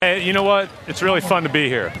you know what? It's really fun to be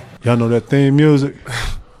here. Y'all know that theme music?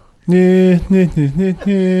 Pierce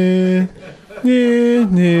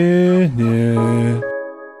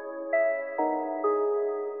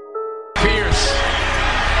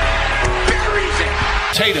buries it.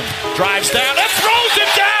 Tatum drives down and throws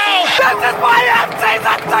it down. This is my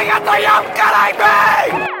in-season ticket to you kidding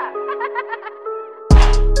me?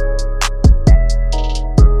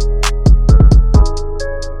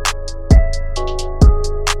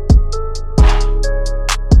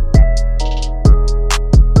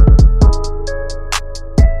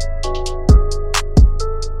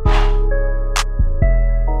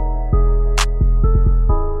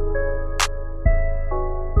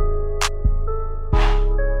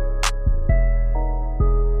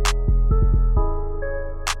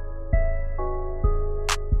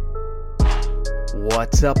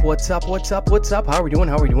 What's up? How are we doing?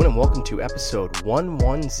 And welcome to episode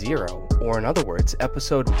 110, or in other words,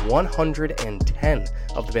 episode 110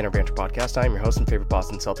 of the Banner Banter podcast. I am your host and favorite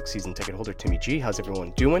Boston Celtics season ticket holder, Timmy G. How's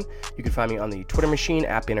everyone doing? You can find me on the Twitter machine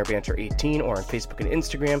at BannerBanter18 or on Facebook and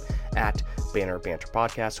Instagram at Banner Banter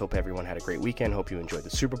Podcast. Hope everyone had a great weekend. Hope you enjoyed the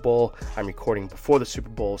Super Bowl. I'm recording before the Super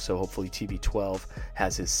Bowl, so hopefully TB12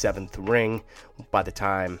 has his 7th ring by the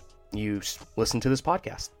time you listen to this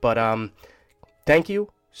podcast. But thank you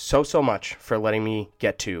so much for letting me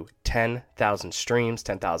get to 10,000 streams,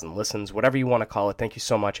 10,000 listens, whatever you want to call it. Thank you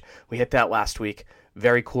so much. We hit that last week.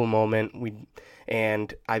 Very cool moment.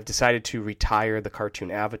 And I've decided to retire the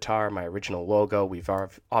cartoon avatar, my original logo. We've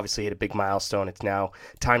obviously hit a big milestone. It's now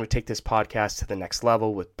time to take this podcast to the next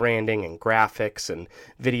level with branding and graphics and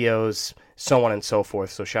videos, so on and so forth.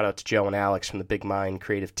 So shout out to Joe and Alex from the Big Mind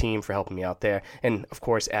creative team for helping me out there. And of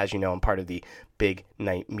course, as you know, I'm part of the Big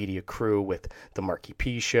Night Media crew with the Marky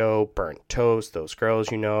P Show, Burnt Toast, Those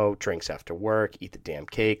Girls You Know, Drinks After Work, Eat the Damn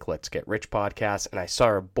Cake, Let's Get Rich podcast. And I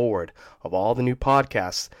saw a board of all the new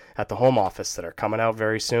podcasts at the home office that are coming out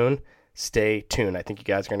very soon. Stay tuned. I think you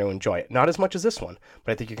guys are going to enjoy it. Not as much as this one,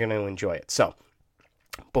 but I think you're going to enjoy it. So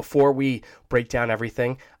before we break down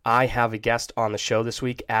everything, I have a guest on the show this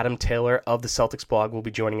week. Adam Taylor of the Celtics blog will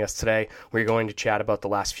be joining us today. We're going to chat about the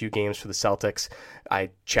last few games for the Celtics. I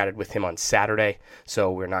chatted with him on Saturday,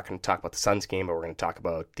 so we're not going to talk about the Suns game, but we're going to talk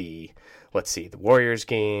about the Warriors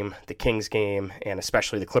game, the Kings game, and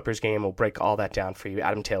especially the Clippers game. We'll break all that down for you.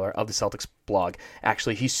 Adam Taylor of the Celtics blog.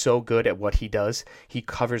 Actually, he's so good at what he does. He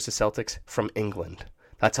covers the Celtics from England.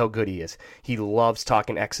 That's how good he is. He loves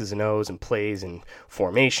talking X's and O's and plays and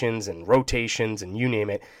formations and rotations and you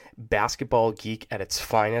name it. Basketball geek at its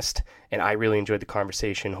finest, and I really enjoyed the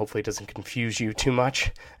conversation. Hopefully it doesn't confuse you too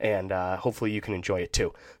much, and hopefully you can enjoy it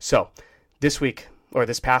too. So this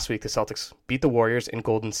past week, the Celtics beat the Warriors in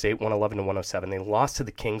Golden State 111-107. They lost to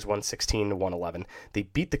the Kings 116-111. They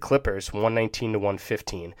beat the Clippers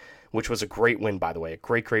 119-115. Which was a great win, by the way. A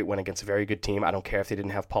great win against a very good team. I don't care if they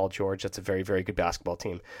didn't have Paul George. That's a very, very good basketball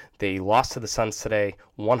team. They lost to the Suns today,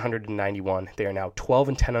 191. They are now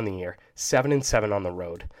 12-10 on the year, 7-7 on the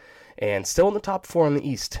road, and still in the top 4 in the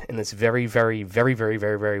East in this very, very, very, very,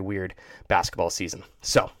 very, very weird basketball season.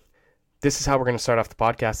 So this is how we're going to start off the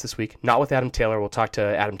podcast this week. Not with Adam Taylor. We'll talk to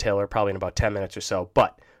Adam Taylor probably in about 10 minutes or so.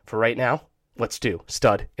 But for right now, let's do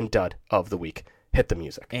Stud and Dud of the Week. Hit the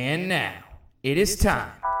music. And now, it is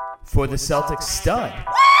time for the Celtics stud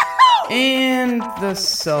and the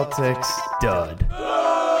Celtics dud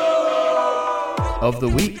of the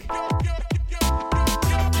week.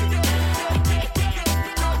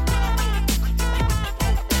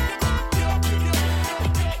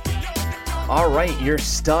 All right, your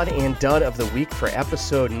stud and dud of the week for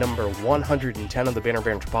episode number 110 of the Banner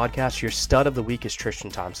Banter podcast. Your stud of the week is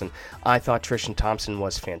Tristan Thompson. I thought Tristan Thompson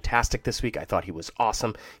was fantastic this week. I thought he was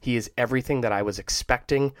awesome. He is everything that I was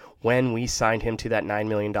expecting when we signed him to that $9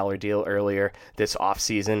 million deal earlier this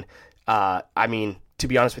offseason. To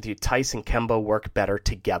be honest with you, Tice and Kemba work better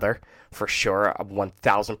together. For sure,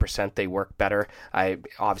 1,000% they work better.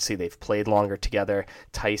 Obviously, they've played longer together.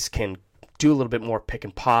 Tice can do a little bit more pick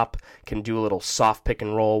and pop, can do a little soft pick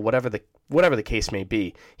and roll, whatever the case may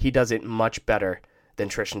be. He does it much better than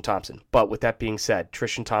Tristan Thompson. But with that being said,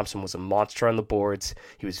 Tristan Thompson was a monster on the boards.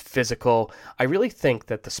 He was physical. I really think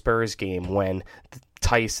that the Spurs game when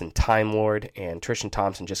Tice and Time Lord and Tristan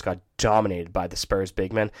Thompson just got dominated by the Spurs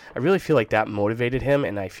big men, I really feel like that motivated him,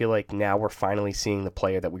 and I feel like now we're finally seeing the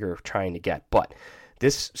player that we were trying to get. But on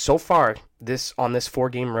this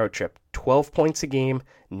 4-game road trip, 12 points a game,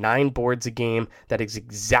 9 boards a game. That is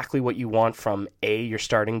exactly what you want from your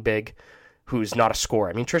starting big, who's not a scorer.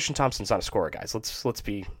 I mean, Tristan Thompson's not a scorer, guys. Let's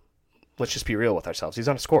just be real with ourselves. He's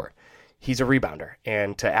not a scorer. he's a rebounder.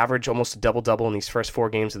 And to average almost a double-double in these first 4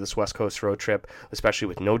 games of this West Coast road trip, especially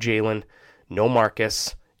with no Jalen, no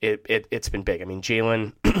Marcus, it's been big. I mean,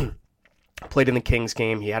 Jalen played in the Kings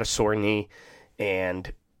game. He had a sore knee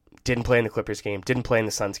and didn't play in the Clippers game, didn't play in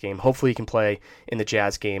the Suns game. Hopefully he can play in the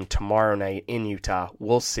Jazz game tomorrow night in Utah.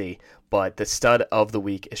 We'll see. But the stud of the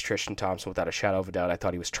week is Tristan Thompson, without a shadow of a doubt. I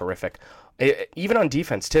thought he was terrific. Even on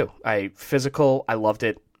defense, too. Physical, I loved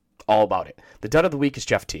it, all about it. The dud of the week is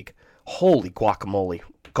Jeff Teague. Holy guacamole.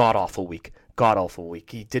 God-awful week. God-awful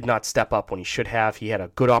week. He did not step up when he should have. He had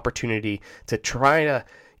a good opportunity to try to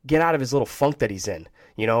get out of his little funk that he's in.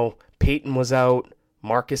 You know, Peyton was out.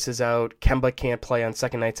 Marcus is out. Kemba can't play on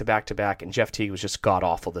second nights of back-to-back, and Jeff Teague was just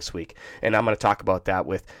god-awful this week. And I'm going to talk about that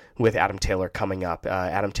with Adam Taylor coming up.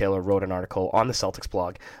 Adam Taylor wrote an article on the Celtics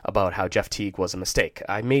blog about how Jeff Teague was a mistake.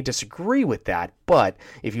 I may disagree with that, but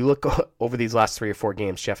if you look over these last 3 or 4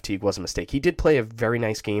 games, Jeff Teague was a mistake. He did play a very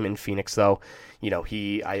nice game in Phoenix, though. You know,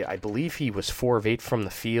 I believe he was 4 of 8 from the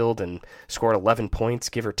field and scored 11 points,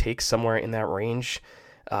 give or take, somewhere in that range.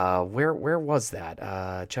 Where was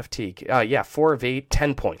that? Jeff Teague. 4 of 8,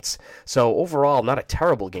 10 points. So overall, not a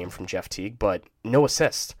terrible game from Jeff Teague, but no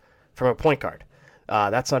assist from a point guard.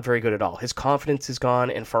 That's not very good at all. His confidence is gone,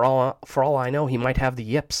 and for all I know, he might have the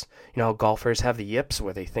yips. You know, golfers have the yips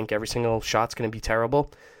where they think every single shot's going to be terrible.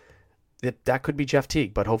 That could be Jeff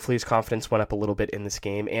Teague, but hopefully his confidence went up a little bit in this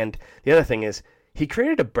game. And the other thing is, he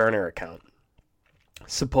created a burner account,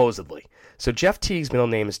 supposedly. So Jeff Teague's middle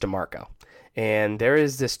name is DeMarco. And there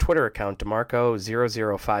is this Twitter account,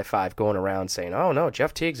 DeMarco0055, going around saying, oh, no,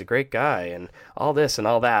 Jeff Teague's a great guy, and all this and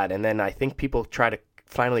all that. And then I think people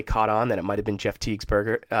finally caught on that it might have been Jeff Teague's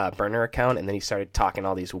burner account, and then he started talking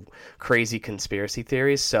all these crazy conspiracy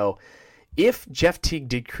theories. So if Jeff Teague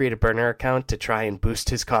did create a burner account to try and boost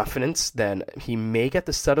his confidence, then he may get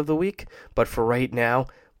the stud of the week. But for right now,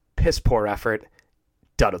 piss poor effort.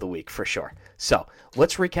 Dud of the week for sure. So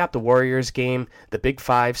let's recap the Warriors game. The Big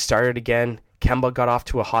Five started again. Kemba got off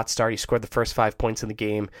to a hot start. He scored the first 5 points in the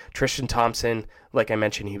game. Tristan Thompson, like I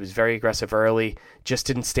mentioned, he was very aggressive early. Just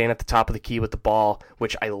didn't stand at the top of the key with the ball,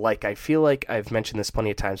 which I like. I feel like I've mentioned this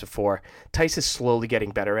plenty of times before. Tice is slowly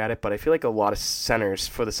getting better at it, but I feel like a lot of centers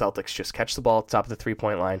for the Celtics just catch the ball at the top of the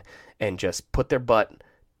three-point line and just put their butt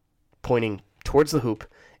pointing towards the hoop,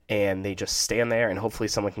 and they just stand there, and hopefully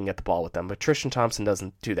someone can get the ball with them. But Tristan Thompson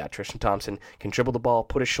doesn't do that. Tristan Thompson can dribble the ball,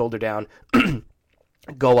 put his shoulder down,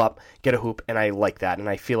 go up, get a hoop, and I like that. And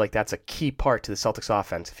I feel like that's a key part to the Celtics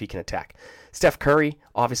offense if he can attack. Steph Curry,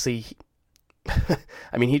 obviously,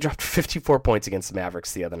 he dropped 54 points against the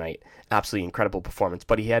Mavericks the other night. Absolutely incredible performance.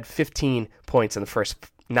 But he had 15 points in the first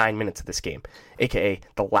 9 minutes of this game, a.k.a.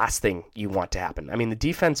 the last thing you want to happen. I mean, the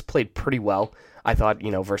defense played pretty well, I thought,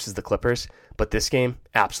 versus the Clippers. But this game,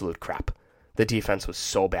 absolute crap. The defense was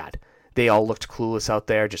so bad. They all looked clueless out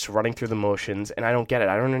there, just running through the motions, and I don't get it.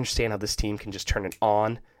 I don't understand how this team can just turn it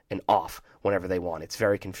on and off whenever they want. It's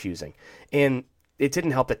very confusing. And it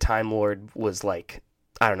didn't help that Time Lord was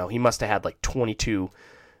he must have had 22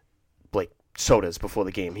 sodas before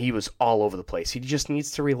the game. He was all over the place. He just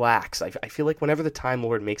needs to relax. I feel like whenever the Time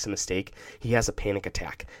Lord makes a mistake, he has a panic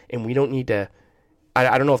attack, and we don't need to.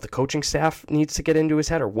 I don't know if the coaching staff needs to get into his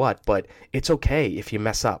head or what, but it's okay if you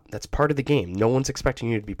mess up. That's part of the game. No one's expecting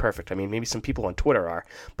you to be perfect. I mean, maybe some people on Twitter are,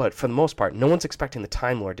 but for the most part, no one's expecting the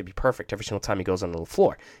Time Lord to be perfect every single time he goes on the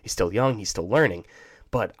floor. He's still young. He's still learning.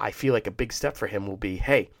 But I feel like a big step for him will be,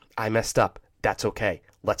 hey, I messed up. That's okay.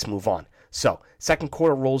 Let's move on. So, second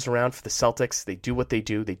quarter rolls around for the Celtics. They do what they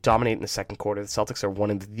do. They dominate in the second quarter. The Celtics are one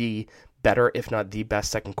of the better, if not the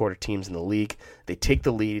best, second quarter teams in the league. They take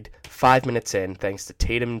the lead 5 minutes in, thanks to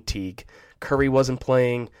Tatum and Teague. Curry wasn't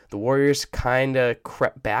playing. The Warriors kind of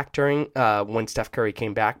crept back during when Steph Curry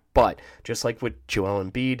came back, but just like with Joel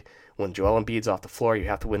Embiid, when Joel Embiid's off the floor, you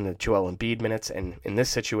have to win the Joel Embiid minutes, and in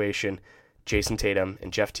this situation, Jason Tatum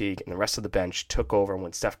and Jeff Teague and the rest of the bench took over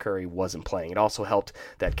when Steph Curry wasn't playing. It also helped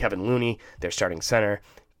that Kevin Looney, their starting center,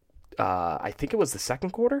 I think it was the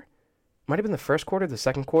second quarter, might have been the first quarter, the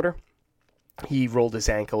second quarter, he rolled his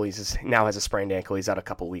ankle. He now has a sprained ankle. He's out a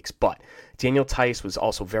couple weeks. But Daniel Tice was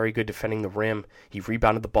also very good defending the rim. He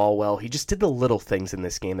rebounded the ball well. He just did the little things in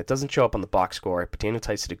this game. It doesn't show up on the box score, but Daniel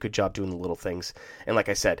Tice did a good job doing the little things. And like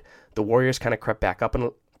I said, the Warriors kind of crept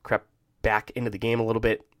back into the game a little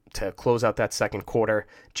bit to close out that second quarter.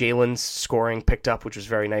 Jalen's scoring picked up, which was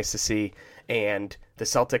very nice to see. And the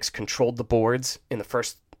Celtics controlled the boards in the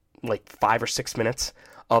first 5 or 6 minutes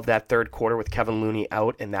of that third quarter with Kevin Looney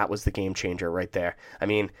out, and that was the game changer right there. I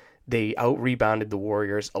mean, they out-rebounded the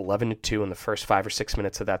Warriors 11-2 in the first 5 or 6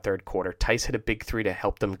 minutes of that third quarter. Tice hit a big three to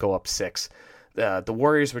help them go up 6. The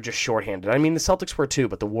Warriors were just shorthanded. I mean, the Celtics were too,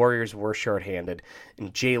 but the Warriors were shorthanded.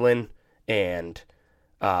 And Jalen and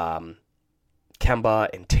Kemba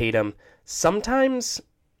and Tatum sometimes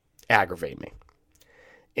aggravate me.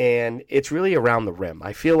 And it's really around the rim.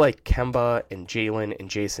 I feel like Kemba and Jalen and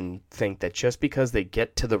Jason think that just because they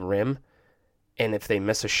get to the rim and if they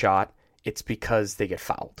miss a shot, it's because they get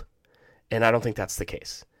fouled. And I don't think that's the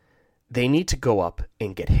case. They need to go up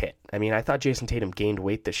and get hit. I mean, I thought Jason Tatum gained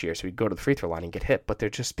weight this year, so he'd go to the free throw line and get hit, but they're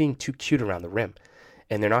just being too cute around the rim.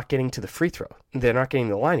 And they're not getting to the free throw. They're not getting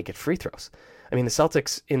to the line to get free throws. I mean, the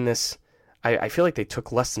Celtics in this, I feel like they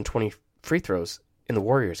took less than 20 free throws in the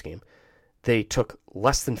Warriors game. They took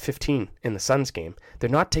less than 15 in the Suns game. They're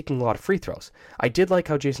not taking a lot of free throws. I did like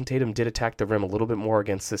how Jason Tatum did attack the rim a little bit more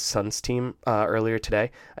against this Suns team earlier today.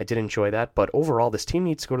 I did enjoy that. But overall, this team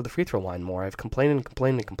needs to go to the free throw line more. I've complained and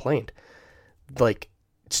complained and complained. Like,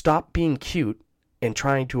 stop being cute and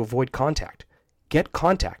trying to avoid contact. Get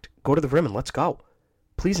contact. Go to the rim and let's go.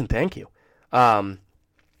 Please and thank you. What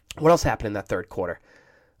else happened in that third quarter?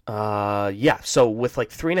 So with like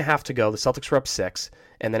 3.5 to go, the Celtics were up 6,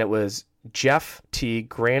 and then it was Jeff Teague,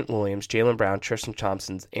 Grant Williams, Jaylen Brown, Tristan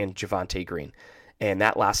Thompson, and Javonte Green. And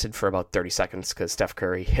that lasted for about 30 seconds because Steph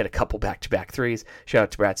Curry hit a couple back-to-back threes. Shout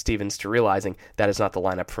out to Brad Stevens to realizing that is not the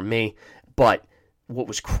lineup for me. But what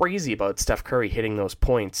was crazy about Steph Curry hitting those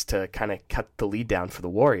points to kind of cut the lead down for the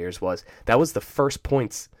Warriors was that was the first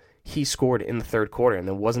points he scored in the third quarter, and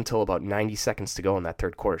it wasn't until about 90 seconds to go in that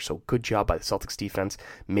third quarter. So good job by the Celtics defense,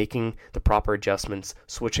 making the proper adjustments,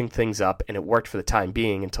 switching things up, and it worked for the time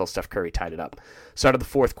being until Steph Curry tied it up. Start of the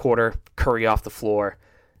fourth quarter, Curry off the floor.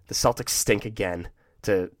 The Celtics stink again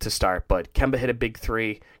to start, but Kemba hit a big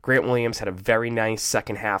three. Grant Williams had a very nice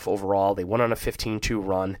second half overall. They went on a 15-2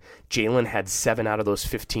 run. Jalen had 7 out of those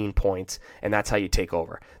 15 points, and that's how you take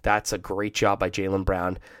over. That's a great job by Jaylen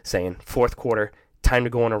Brown saying, fourth quarter, time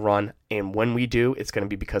to go on a run, and when we do, it's going to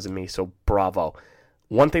be because of me, so bravo.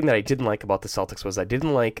 One thing that I didn't like about the Celtics was I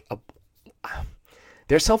didn't like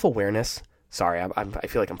their self-awareness. Sorry, I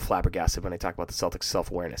feel like I'm flabbergasted when I talk about the Celtics'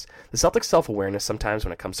 self-awareness. The Celtics' self-awareness sometimes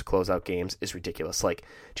when it comes to closeout games is ridiculous. Like,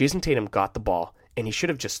 Jason Tatum got the ball, and he should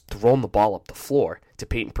have just thrown the ball up the floor to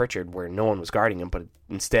Peyton Pritchard where no one was guarding him, but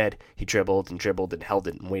instead he dribbled and held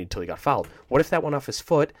it and waited until he got fouled. What if that went off his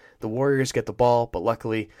foot? The Warriors get the ball, but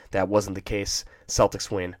luckily that wasn't the case.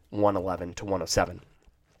 Celtics win 111-107.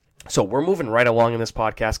 So we're moving right along in this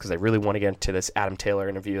podcast because I really want to get into this Adam Taylor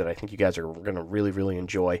interview that I think you guys are going to really, really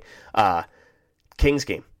enjoy. Kings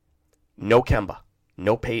game. No Kemba.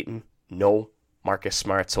 No Peyton. No Marcus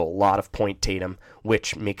Smart, so a lot of point Tatum,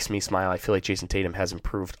 which makes me smile. I feel like Jason Tatum has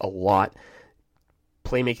improved a lot.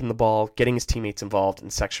 Playmaking the ball, getting his teammates involved,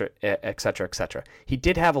 et cetera, et cetera. He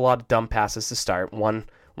did have a lot of dumb passes to start. One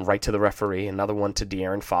right to the referee, another one to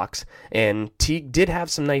De'Aaron Fox. And Teague did have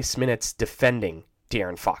some nice minutes defending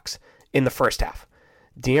De'Aaron Fox in the first half.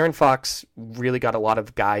 De'Aaron Fox really got a lot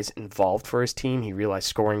of guys involved for his team. He realized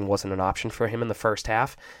scoring wasn't an option for him in the first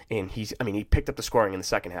half, and he picked up the scoring in the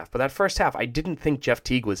second half. But that first half, I didn't think Jeff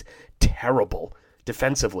Teague was terrible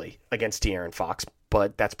defensively against De'Aaron Fox,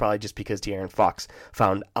 but that's probably just because De'Aaron Fox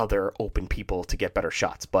found other open people to get better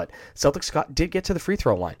shots. But Celtics did get to the free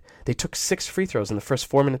throw line. They took 6 free throws in the first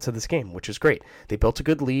 4 minutes of this game, which is great. They built a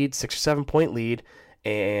good lead, 6 or 7 point lead,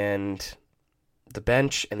 and the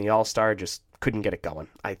bench and the All-Star just couldn't get it going.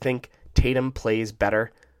 I think Tatum plays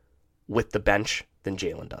better with the bench than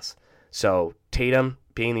Jalen does. So Tatum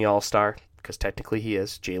being the All-Star, because technically he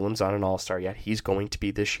is, Jalen's not an All-Star yet. He's going to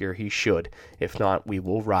be this year. He should. If not, we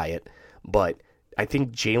will riot. But I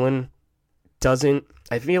think Jalen doesn't.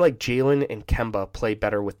 I feel like Jalen and Kemba play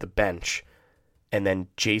better with the bench, and then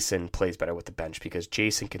Jason plays better with the bench because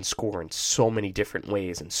Jason can score in so many different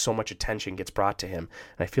ways and so much attention gets brought to him.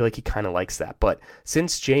 And I feel like he kind of likes that. But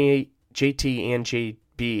since JT and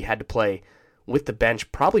JB had to play with the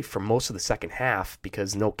bench probably for most of the second half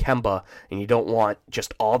because no Kemba and you don't want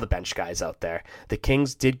just all the bench guys out there, the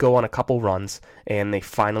Kings did go on a couple runs and they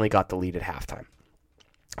finally got the lead at halftime.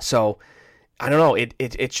 So I don't know.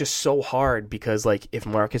 It's just so hard because, like, if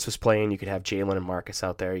Marcus was playing, you could have Jalen and Marcus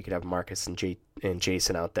out there. You could have Marcus and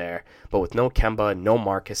Jason out there. But with no Kemba, no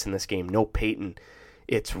Marcus in this game, no Peyton,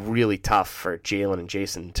 it's really tough for Jalen and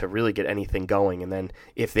Jason to really get anything going. And then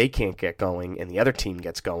if they can't get going and the other team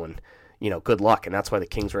gets going, good luck. And that's why the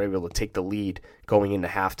Kings were able to take the lead going into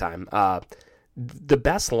halftime. The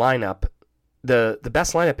best lineup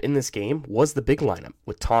in this game was the big lineup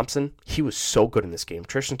with Thompson. He was so good in this game.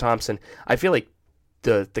 Tristan Thompson, I feel like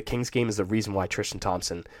the Kings game is the reason why Tristan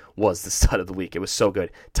Thompson was the stud of the week. It was so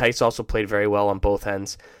good. Tice also played very well on both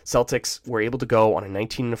ends. Celtics were able to go on a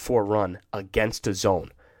 19-4 run against a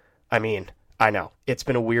zone. I mean, I know. It's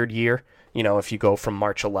been a weird year. You know, if you go from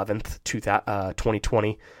March 11th,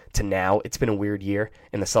 2020 to now, it's been a weird year.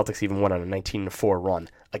 And the Celtics even went on a 19-4 run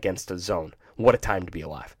against a zone. What a time to be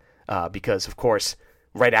alive. Because, of course,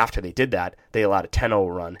 right after they did that, they allowed a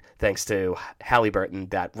 10-0 run thanks to Halliburton,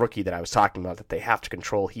 that rookie that I was talking about that they have to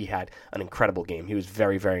control. He had an incredible game. He was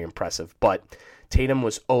very, very impressive. But Tatum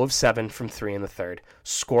was 0 of 7 from 3 in the third,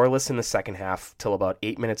 scoreless in the second half till about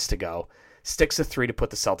 8 minutes to go. Sticks a 3 to put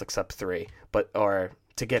the Celtics up 3, or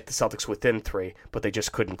to get the Celtics within 3, but they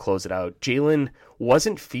just couldn't close it out. Jalen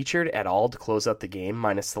wasn't featured at all to close out the game,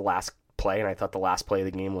 minus the last play, and I thought the last play of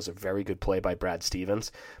the game was a very good play by Brad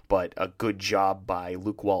Stevens, but a good job by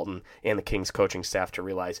Luke Walton and the Kings coaching staff to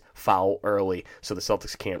realize foul early so the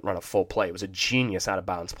Celtics can't run a full play. It was a genius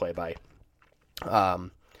out-of-bounds play by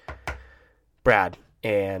Brad,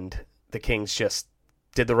 and the Kings just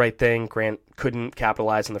did the right thing. Grant couldn't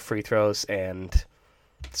capitalize on the free throws, and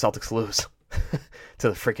Celtics lose to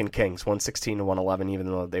the freaking Kings, 116-111, even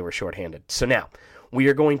though they were shorthanded. So now, we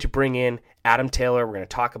are going to bring in Adam Taylor. We're going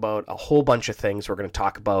to talk about a whole bunch of things. We're going to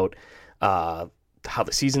talk about how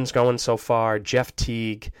the season's going so far, Jeff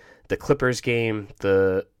Teague, the Clippers game,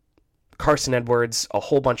 the Carson Edwards, a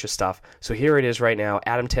whole bunch of stuff. So here it is right now,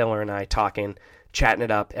 Adam Taylor and I talking, chatting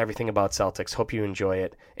it up, everything about Celtics. Hope you enjoy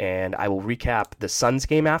it. And I will recap the Suns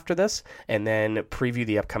game after this and then preview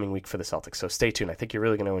the upcoming week for the Celtics. So stay tuned. I think you're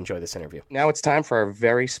really going to enjoy this interview. Now it's time for our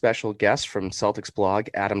very special guest from Celtics blog,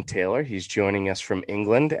 Adam Taylor. He's joining us from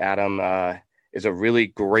England. Adam is a really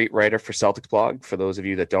great writer for Celtics blog. For those of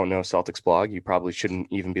you that don't know Celtics blog, you probably shouldn't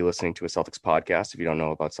even be listening to a Celtics podcast if you don't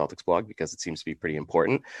know about Celtics blog, because it seems to be pretty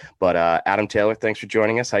important. But Adam Taylor, thanks for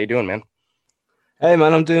joining us. How you doing, man? Hey,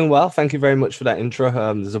 man, I'm doing well. Thank you very much for that intro.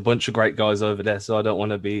 There's a bunch of great guys over there, so I don't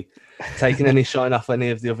want to be taking any shine off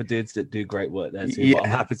any of the other dudes that do great work there too. Yeah. But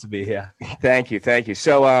I'm happy to be here. Thank you.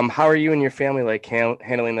 So how are you and your family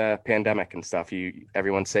handling the pandemic and stuff?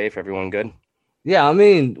 Everyone safe? Everyone good? Yeah, I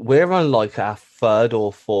mean, we're on like our third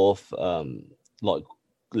or fourth lockdown,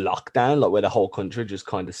 where the whole country just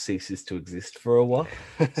kind of ceases to exist for a while.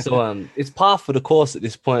 So it's par for the course at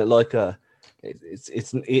this point. It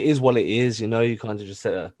is what it is, you know. You kind of just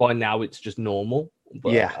by now it's just normal.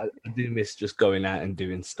 But yeah, I do miss just going out and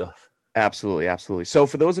doing stuff. Absolutely. So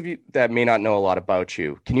for those of you that may not know a lot about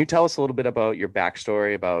you, can you tell us a little bit about your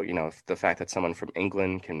backstory, about, you know, the fact that someone from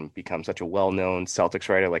England can become such a well-known Celtics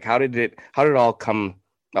writer? Like, how did it all come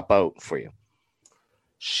about for you?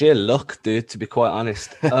 Sheer luck, dude, to be quite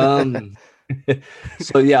honest.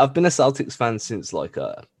 So yeah, I've been a Celtics fan since I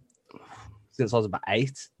was about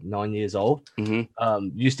 9 years old. Mm-hmm.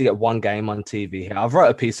 Used to get one game on TV here. I've wrote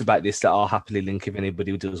a piece about this that I'll happily link if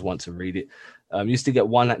anybody does want to read it. Used to get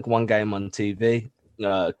one game on TV.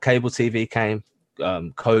 Cable TV came.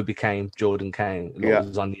 Kobe came. Jordan came.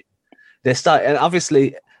 Was on they started, and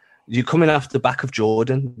obviously you're coming off the back of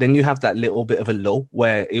Jordan. Then you have that little bit of a lull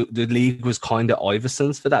where the league was kind of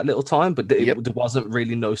Iverson's for that little time, but there wasn't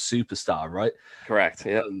really no superstar, right? Correct.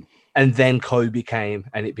 Yeah. And then Kobe came,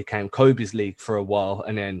 and it became Kobe's league for a while.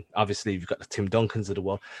 And then obviously you've got the Tim Duncans of the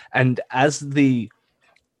world. And as the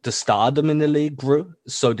stardom in the league grew,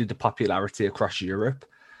 so did the popularity across Europe.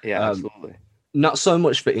 Yeah, absolutely. Not so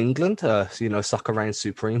much for England, soccer reigns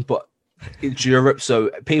supreme, but it's Europe. So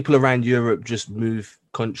people around Europe just move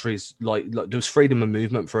countries. Like there was freedom of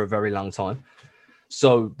movement for a very long time.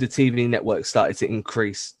 So the TV networks started to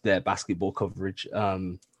increase their basketball coverage.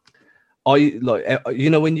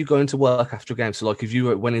 When you go into work after a game, so like if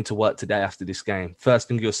you went into work today after this game, first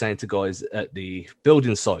thing you're saying to guys at the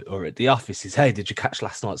building site or at the office is, hey, did you catch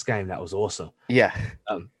last night's game? That was awesome. Yeah.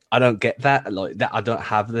 I don't get that. Like that, I don't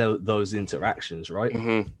have those interactions, right?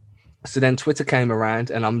 Mm-hmm. So then Twitter came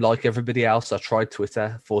around, and I'm like everybody else. I tried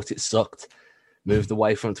Twitter, thought it sucked, moved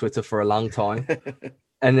away from Twitter for a long time.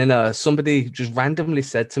 And then somebody just randomly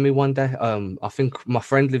said to me one day, I think my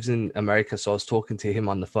friend lives in America, so I was talking to him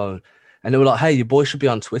on the phone. And they were like, hey, your boy should be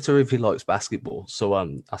on Twitter if he likes basketball. So I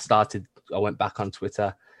went back on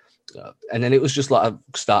Twitter. And then it was just like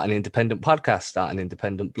start an independent podcast, start an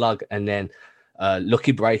independent blog. And then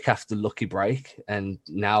lucky break after lucky break. And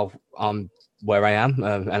now I'm where I am.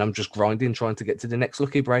 And I'm just grinding, trying to get to the next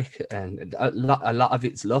lucky break. And a lot of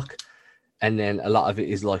it's luck. And then a lot of it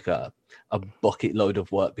is like a bucket load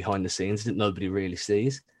of work behind the scenes that nobody really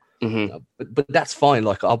sees. Mm-hmm. But that's fine.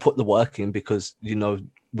 Like I'll put the work in because, you know,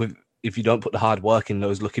 if you don't put the hard work in,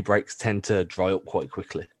 those lucky breaks tend to dry up quite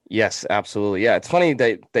quickly. Yes, absolutely. Yeah, it's funny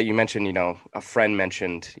that you mentioned, you know, a friend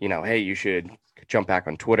mentioned, you know, hey, you should jump back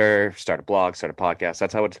on Twitter, start a blog, start a podcast.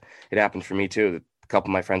 That's how it happened for me too. A couple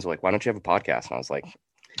of my friends were like, why don't you have a podcast? And I was like,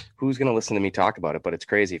 who's going to listen to me talk about it? But it's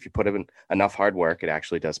crazy. If you put in enough hard work, it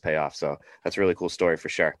actually does pay off. So that's a really cool story for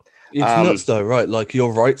sure. It's nuts though, right? Like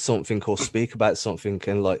you'll write something or speak about something,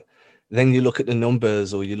 and like then you look at the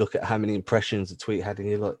numbers or you look at how many impressions the tweet had, and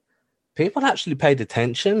you're like, people actually paid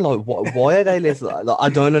attention. Like, why are they listening? Like, I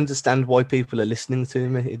don't understand why people are listening to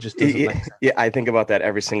me. It just doesn't make sense. Yeah, I think about that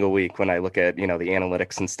every single week when I look at, the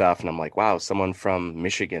analytics and stuff, and I'm like, wow, someone from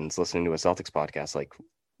Michigan's listening to a Celtics podcast.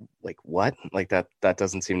 Like what? Like that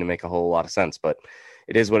doesn't seem to make a whole lot of sense, but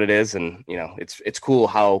it is what it is. And, it's cool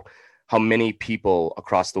how many people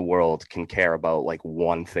across the world can care about like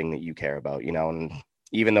one thing that you care about, and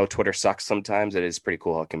even though Twitter sucks sometimes, it is pretty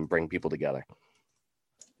cool how it can bring people together.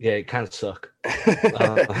 Yeah, it can suck. Some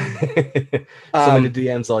of the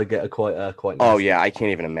DMs I get are quite nasty. Oh yeah, I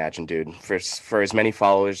can't even imagine, dude. For as many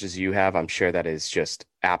followers as you have, I'm sure that is just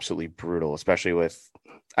absolutely brutal, especially with,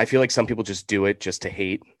 I feel like some people just do it just to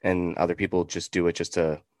hate, and other people just do it just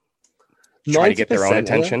to try to get their own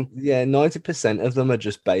attention. 90% of them are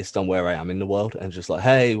just based on where I am in the world and just like,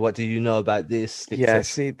 hey, what do you know about this? Yeah,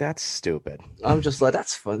 see, that's stupid. I'm just like,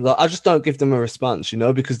 that's fun. Like, I just don't give them a response,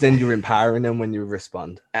 because then you're empowering them when you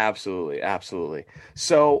respond. Absolutely.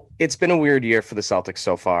 So it's been a weird year for the Celtics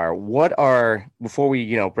so far. Before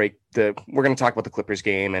we, break we're going to talk about the Clippers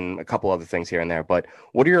game and a couple other things here and there, but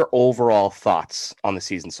what are your overall thoughts on the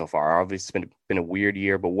season so far? Obviously it's been a weird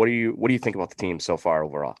year, but what do you think about the team so far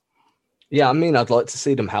overall? Yeah, I mean, I'd like to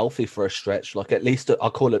see them healthy for a stretch. Like at least I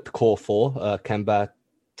call it the core four: Kemba,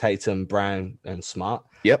 Tatum, Brown, and Smart.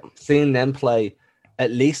 Yep. Seeing them play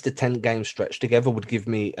at least a 10-game stretch together would give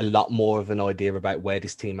me a lot more of an idea about where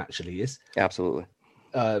this team actually is. Absolutely.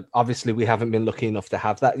 Obviously, we haven't been lucky enough to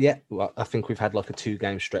have that yet. Well, I think we've had like a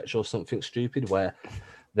 2-game stretch or something stupid where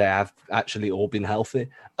they have actually all been healthy.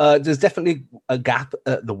 There's definitely a gap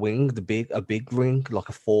at the wing, a big ring, like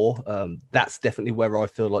a 4. That's definitely where I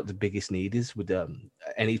feel like the biggest need is. With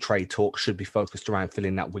any trade talk should be focused around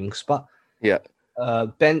filling that wing spot. Yeah.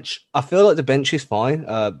 Bench, I feel like the bench is fine.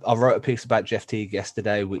 I wrote a piece about Jeff Teague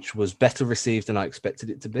yesterday, which was better received than I expected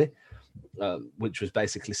it to be. Which was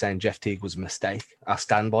basically saying Jeff Teague was a mistake. I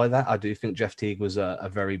stand by that. I do think Jeff Teague was a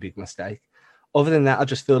very big mistake. Other than that, I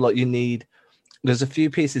just feel like there's a few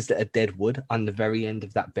pieces that are dead wood on the very end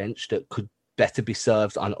of that bench that could better be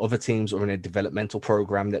served on other teams or in a developmental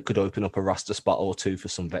program that could open up a roster spot or two for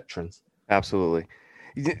some veterans. Absolutely.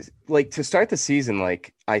 Like to start the season,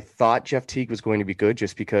 like I thought Jeff Teague was going to be good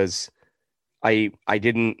just because I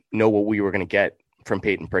didn't know what we were going to get from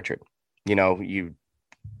Peyton Pritchard.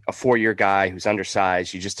 A 4-year guy who's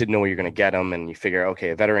undersized, you just didn't know where you're going to get him. And you figure, okay,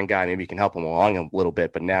 a veteran guy, maybe you can help him along a little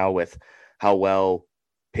bit. But now with how well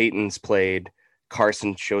Peyton's played,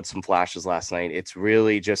 Carson showed some flashes last night. It's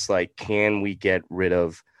really just like, can we get rid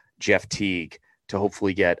of Jeff Teague to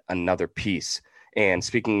hopefully get another piece? And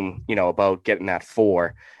speaking, about getting that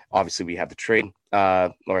 4, obviously we have the trade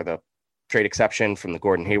or the trade exception from the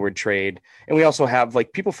Gordon Hayward trade. And we also have,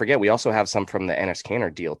 like, people forget, we also have some from the Enes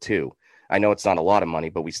Kanter deal too. I know it's not a lot of money,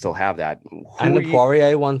 but we still have that. And the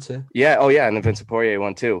Poirier one too. Yeah. Oh yeah. And the Vincent Poirier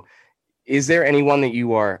one too. Is there anyone that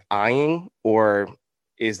you are eyeing, or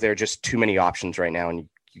is there just too many options right now and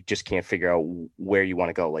you just can't figure out where you want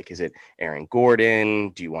to go? Like, is it Aaron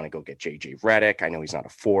Gordon? Do you want to go get JJ Redick? I know he's not a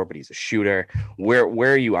 4, but he's a shooter. Where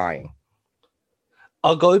are you eyeing?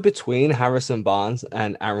 I'll go between Harrison Barnes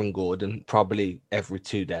and Aaron Gordon probably every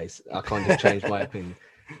 2 days. I kind of changed my opinion.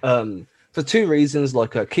 For 2 reasons.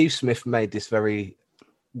 Like Keith Smith made this very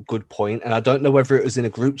good point, and I don't know whether it was in a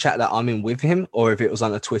group chat that I'm in with him or if it was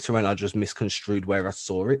on a Twitter and I just misconstrued where I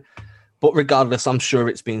saw it. But regardless, I'm sure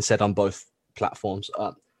it's been said on both platforms.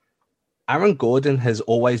 Aaron Gordon has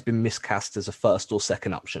always been miscast as a first or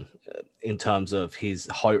second option in terms of his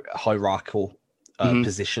hierarchical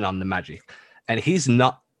position on the Magic. And he's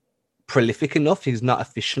not prolific enough. He's not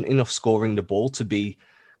efficient enough scoring the ball to be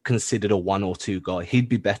considered a 1 or 2 guy. He'd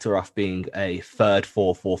be better off being a 3rd,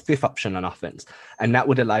 4th, or 5th option on offense. And that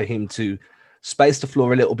would allow him to space the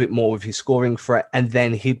floor a little bit more with his scoring threat. And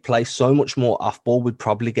then he'd play so much more off ball, would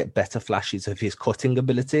probably get better flashes of his cutting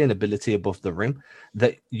ability and ability above the rim,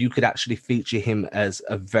 that you could actually feature him as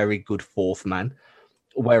a very good 4th man.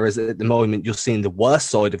 Whereas at the moment, you're seeing the worst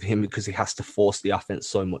side of him because he has to force the offense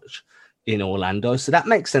so much in Orlando. So that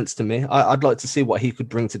makes sense to me. I'd like to see what he could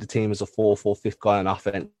bring to the team as a 4th or 5th guy on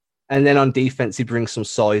offense. And then on defense, he brings some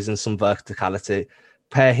size and some verticality.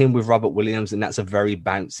 Pair him with Robert Williams, and that's a very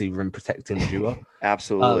bouncy rim protecting duo.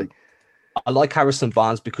 Absolutely. I like Harrison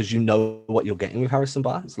Barnes because you know what you're getting with Harrison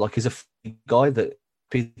Barnes. Like, he's a guy that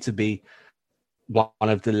appears to be one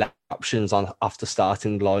of the options on off the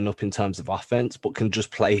starting lineup in terms of offense, but can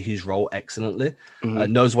just play his role excellently.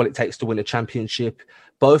 Knows what it takes to win a championship.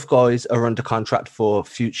 Both guys are under contract for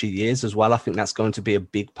future years as well. I think that's going to be a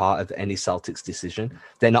big part of any Celtics decision.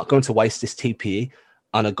 They're not going to waste this TPE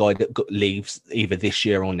on a guy that leaves either this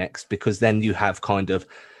year or next, because then you have kind of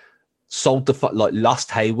sold the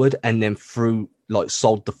lost Hayward and then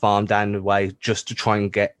sold the farm down the way just to try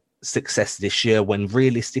and get success this year, when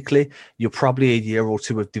realistically you're probably a year or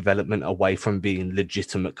two of development away from being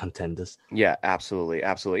legitimate contenders. Yeah, absolutely.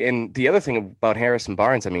 And the other thing about Harrison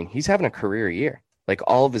Barnes, I mean, he's having a career year. Like,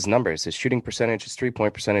 all of his numbers, his shooting percentage, his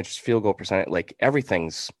 3-point percentage, his field goal percentage, like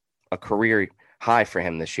everything's a career high for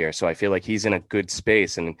him this year. So I feel like he's in a good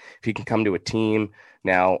space, and if he can come to a team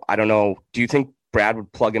now, I don't know, do you think Brad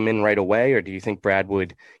would plug him in right away, or do you think Brad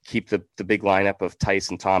would keep the big lineup of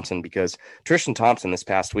Tyson Thompson? Because Tristan Thompson this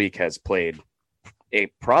past week has played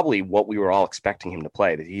probably what we were all expecting him to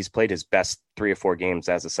play. He's played his best 3 or 4 games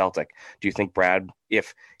as a Celtic. Do you think Brad,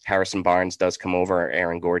 if Harrison Barnes does come over, or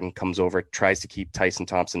Aaron Gordon comes over, tries to keep Tyson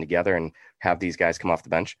Thompson together and have these guys come off the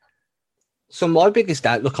bench? So my biggest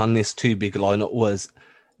outlook on this 2 big lineup was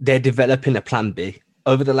they're developing a plan B.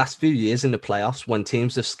 Over the last few years in the playoffs, when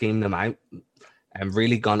teams have schemed them out and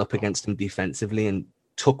really gone up against them defensively and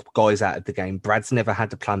took guys out of the game, Brad's never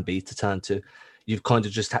had a plan B to turn to. You've kind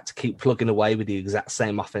of just had to keep plugging away with the exact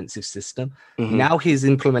same offensive system. Now he's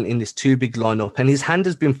implementing this 2 big lineup, and his hand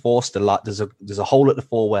has been forced a lot. There's a hole at the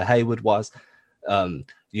 4 where Hayward was.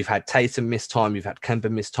 You've had Tatum miss time. You've had Kemba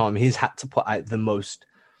miss time. He's had to put out the most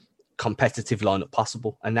competitive lineup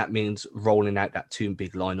possible, and that means rolling out that 2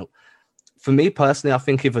 big lineup. For me personally, I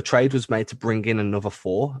think if a trade was made to bring in another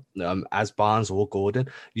 4, as Barnes or Gordon,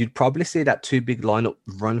 you'd probably see that 2 big lineup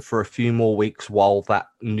run for a few more weeks while that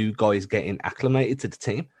new guy is getting acclimated to the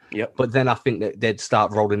team. Yep. But then I think that they'd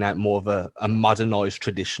start rolling out more of a modernized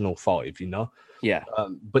traditional 5, you know? Yeah.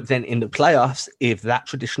 But then in the playoffs, if that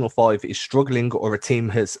traditional 5 is struggling, or a team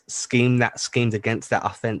has schemed against that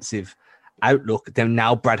offensive outlook, then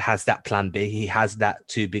now Brad has that plan B. He has that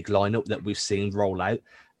 2 big lineup that we've seen roll out,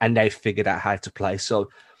 and they've figured out how to play. So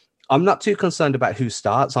I'm not too concerned about who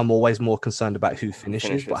starts. I'm always more concerned about who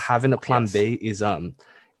finishes. But having a plan B is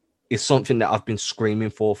something that I've been screaming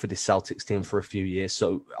for the Celtics team for a few years.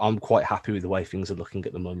 So I'm quite happy with the way things are looking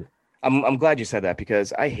at the moment. I'm glad you said that,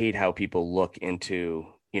 because I hate how people look into,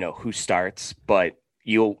 who starts, but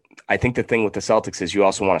I think the thing with the Celtics is you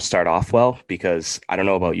also want to start off well, because I don't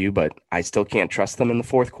know about you, but I still can't trust them in the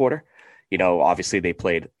fourth quarter. Obviously they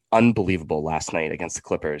played unbelievable last night against the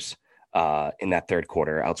Clippers in that third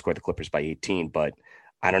quarter, outscored the Clippers by 18. But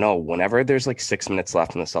I don't know, whenever there's like 6 minutes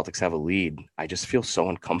left and the Celtics have a lead, I just feel so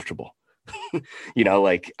uncomfortable.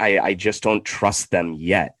 I just don't trust them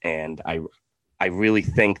yet. And I really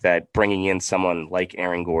think that bringing in someone like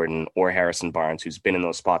Aaron Gordon or Harrison Barnes, who's been in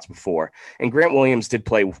those spots before, and Grant Williams did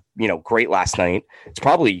play, great last night. It's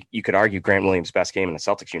probably, you could argue, Grant Williams' best game in a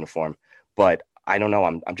Celtics uniform, but I don't know.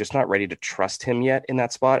 I'm just not ready to trust him yet in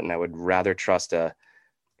that spot. And I would rather trust a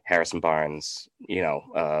Harrison Barnes,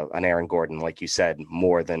 an Aaron Gordon, like you said,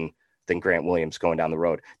 more than Grant Williams going down the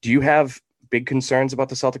road. Do you have big concerns about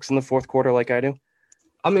the Celtics in the fourth quarter like I do?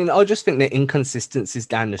 I mean, I just think the inconsistencies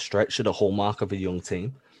down the stretch are the hallmark of a young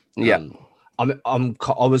team. Yeah.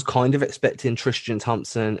 I was kind of expecting Tristan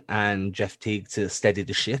Thompson and Jeff Teague to steady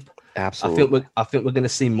the ship. Absolutely. I think we're going to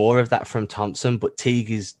see more of that from Thompson, but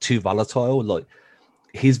Teague is too volatile. Like,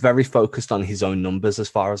 he's very focused on his own numbers as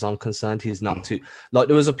far as I'm concerned. He's not too, like,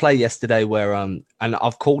 there was a play yesterday where, and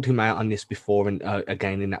I've called him out on this before, and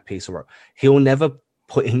again in that piece of work, he'll never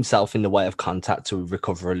put himself in the way of contact to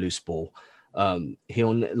recover a loose ball.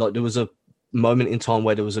 There was a moment in time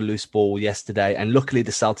where there was a loose ball yesterday, and luckily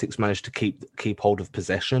the Celtics managed to keep hold of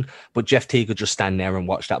possession, but Jeff Teague could just stand there and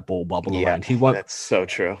watch that ball bubble around. He won't. That's so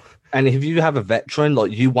true. And if you have a veteran,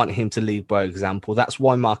 like, you want him to lead by example. That's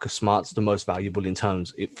why Marcus Smart's the most valuable in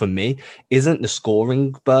terms, for me, isn't the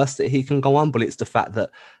scoring burst that he can go on, but it's the fact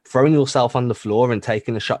that throwing yourself on the floor and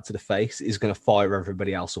taking a shot to the face is going to fire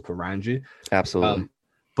everybody else up around you. Absolutely.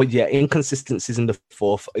 But yeah, inconsistencies in the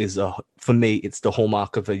fourth is, for me, it's the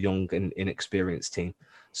hallmark of a young and inexperienced team.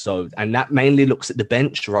 So, and that mainly looks at the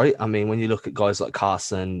bench, right? I mean, when you look at guys like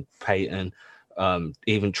Carson, Peyton,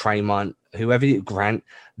 even Tremont, Grant,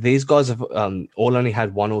 these guys have all only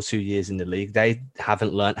had 1 or 2 years in the league. They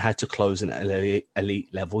haven't learned how to close an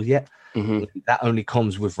elite level yet. Mm-hmm. That only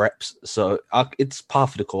comes with reps. So it's par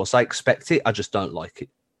for the course. I expect it. I just don't like it.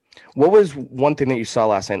 What was one thing that you saw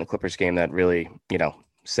last night in the Clippers game that really,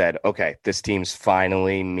 said, okay, this team's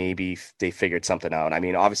finally, maybe they figured something out? I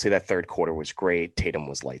mean, obviously that third quarter was great. Tatum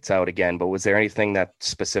was lights out again, but was there anything that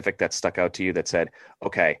specific that stuck out to you that said,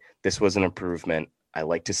 okay, this was an improvement? I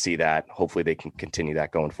like to see that. Hopefully they can continue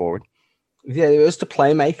that going forward. Yeah, it was the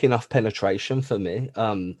playmaking off penetration for me.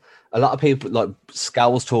 A lot of people, like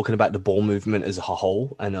Scal was talking about the ball movement as a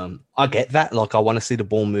whole, and I get that. Like, I want to see the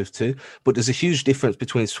ball move too, but there's a huge difference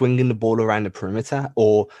between swinging the ball around the perimeter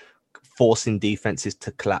or forcing defenses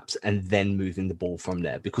to collapse and then moving the ball from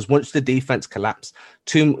there. Because once the defense collapse,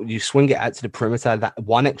 you swing it out to the perimeter, that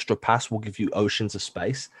one extra pass will give you oceans of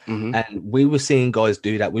space. And we were seeing guys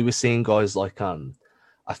do that. We were seeing guys like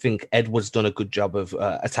I think Edwards done a good job of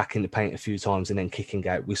attacking the paint a few times and then kicking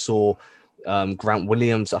out. We saw Grant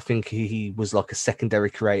Williams. I think he was like a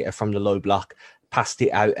secondary creator from the low block, passed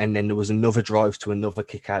it out, and then there was another drive to another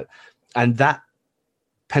kick out. And that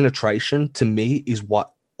penetration, to me, is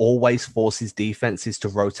what always forces defenses to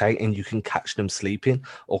rotate, and you can catch them sleeping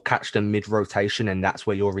or catch them mid-rotation, and that's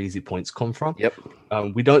where your easy points come from. Yep.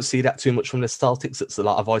 We don't see that too much from the Celtics. It's a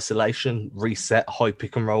lot of isolation, reset, high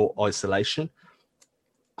pick and roll isolation.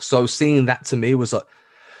 So seeing that to me was like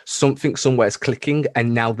something somewhere is clicking,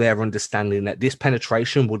 and now they're understanding that this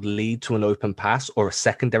penetration would lead to an open pass, or a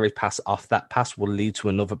secondary pass off that pass will lead to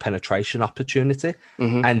another penetration opportunity.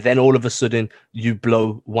 And then all of a sudden you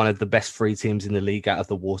blow one of the best free teams in the league out of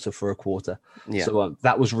the water for a quarter. Yeah. So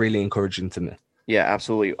that was really encouraging to me. Yeah,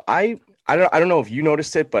 absolutely. I don't know if you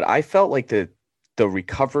noticed it, but I felt like the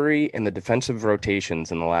recovery and the defensive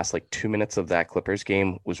rotations in the last like 2 minutes of that Clippers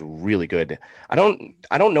game was really good. I don't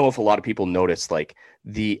know if a lot of people noticed like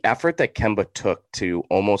the effort that Kemba took to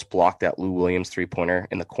almost block that Lou Williams 3-pointer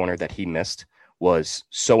in the corner that he missed was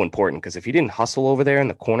so important, because if he didn't hustle over there in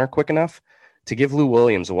the corner quick enough to give Lou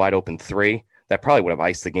Williams a wide open 3, that probably would have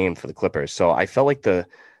iced the game for the Clippers. So I felt like the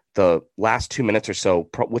last 2 minutes or so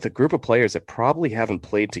with a group of players that probably haven't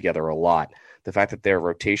played together a lot, the fact that their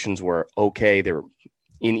rotations were okay,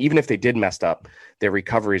 even if they did messed up, their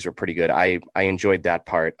recoveries were pretty good. I enjoyed that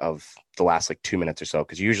part of the last like 2 minutes or so,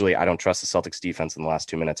 because usually I don't trust the Celtics defense in the last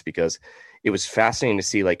 2 minutes, because it was fascinating to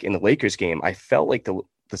see, like in the Lakers game, I felt like the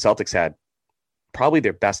Celtics had probably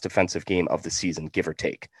their best defensive game of the season, give or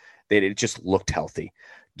take. It just looked healthy.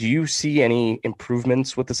 Do you see any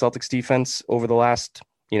improvements with the Celtics defense over the last,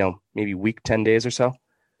 maybe week, 10 days or so?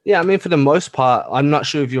 Yeah, I mean, for the most part, I'm not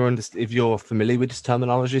sure if you're familiar with this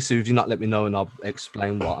terminology. So if you not let me know, and I'll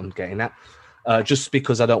explain what I'm getting at. Just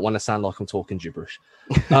because I don't want to sound like I'm talking gibberish.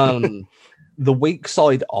 The weak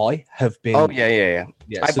side I have been. Oh yeah.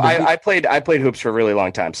 So I played hoops for a really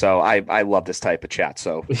long time, so I love this type of chat.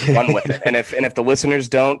 So run with it. And if the listeners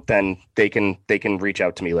don't, then they can reach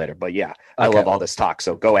out to me later. But yeah, I love all this talk.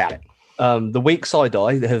 So go at it. The weak side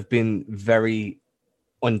I have been very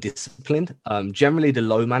undisciplined. Generally, the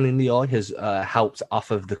low man in the eye has helped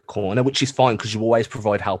off of the corner, which is fine because you always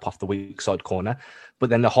provide help off the weak side corner. But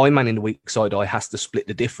then the high man in the weak side eye has to split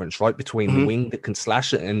the difference, right, between the wing that can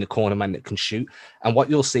slash and the corner man that can shoot. And what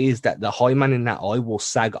you'll see is that the high man in that eye will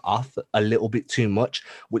sag off a little bit too much,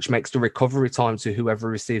 which makes the recovery time to whoever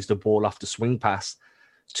receives the ball off the swing pass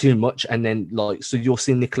too much. And then, so you'll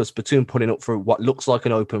see Nicholas Batum putting up for what looks like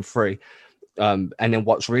an open three. And then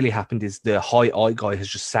what's really happened is the high eye guy has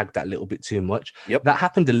just sagged that little bit too much. Yep. That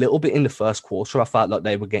happened a little bit in the first quarter. I felt like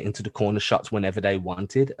they were getting to the corner shots whenever they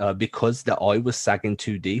wanted because the eye was sagging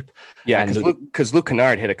too deep. Yeah, because Luke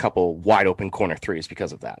Kennard hit a couple wide open corner threes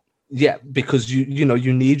because of that. Yeah, because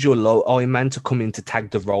you need your low eye man to come in to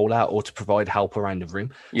tag the rollout or to provide help around the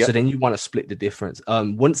rim. Yep. So then you want to split the difference.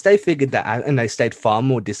 Once they figured that out and they stayed far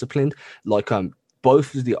more disciplined,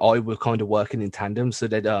 both of the eye were kind of working in tandem, so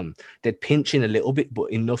they'd pinch in a little bit,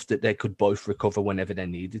 but enough that they could both recover whenever they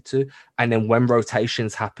needed to. And then when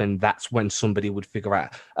rotations happen, that's when somebody would figure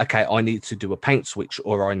out, okay, I need to do a paint switch,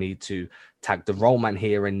 or I need to tag the roll man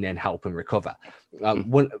here and then help and recover.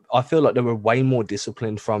 When I feel like they were way more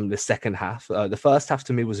disciplined from the second half. The first half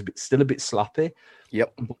to me was still a bit sloppy.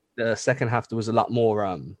 Yep. But the second half there was a lot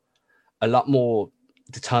more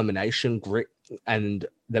determination, grit, and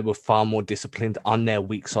they were far more disciplined on their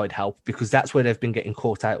weak side help, because that's where they've been getting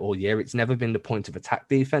caught out all year. It's never been the point of attack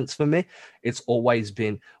defense for me. It's always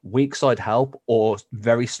been weak side help or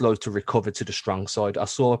very slow to recover to the strong side. I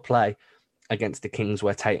saw a play against the Kings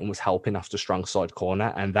where Tatum was helping off the strong side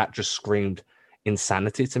corner, and that just screamed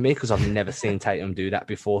insanity to me because I've never seen Tatum do that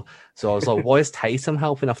before. So I was like, why is Tatum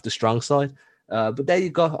helping off the strong side? But there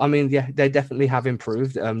you go. I mean, yeah, they definitely have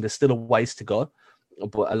improved. There's still a ways to go,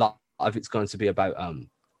 but a lot of it's going to be about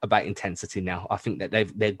intensity now. I think that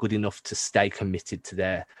they're good enough to stay committed to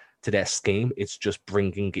their scheme. It's just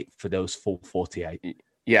bringing it for those full 48.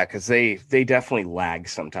 Yeah, because they definitely lag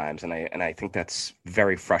sometimes, and I think that's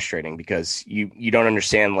very frustrating because you don't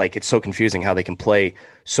understand. Like, it's so confusing how they can play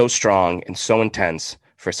so strong and so intense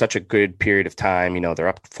for such a good period of time. You know, they're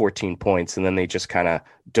up 14 points, and then they just kind of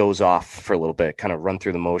doze off for a little bit, kind of run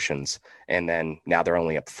through the motions, and then now they're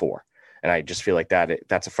only up 4. And I just feel like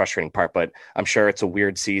that's a frustrating part. But I'm sure it's a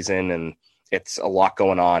weird season, and it's a lot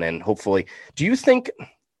going on. And hopefully, do you think?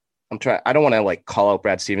 I don't want to like call out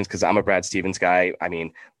Brad Stevens because I'm a Brad Stevens guy. I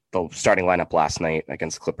mean, the starting lineup last night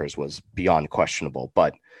against the Clippers was beyond questionable.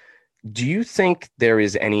 But do you think there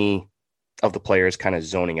is any of the players kind of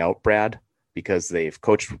zoning out Brad because they've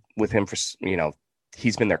coached with him for,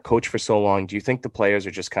 he's been their coach for so long? Do you think the players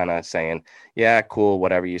are just kind of saying, yeah, cool,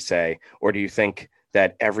 whatever you say? Or do you think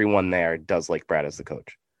that everyone there does like Brad as the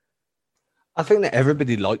coach? I think that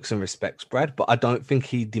everybody likes and respects Brad, but I don't think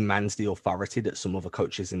he demands the authority that some other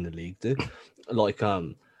coaches in the league do. Like,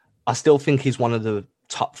 I still think he's one of the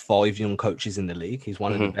top 5 young coaches in the league. He's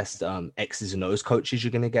one of the best X's and O's coaches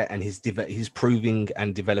you're going to get, and he's proving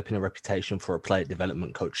and developing a reputation for a player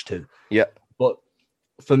development coach too. Yeah. But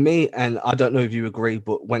for me, and I don't know if you agree,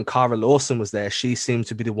 but when Kara Lawson was there, she seemed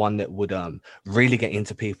to be the one that would really get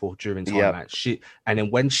into people during timeout. And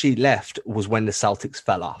then when she left was when the Celtics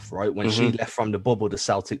fell off, right? When she left from the bubble, the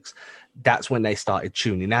Celtics, that's when they started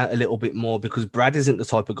tuning out a little bit more because Brad isn't the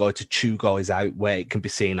type of guy to chew guys out where it can be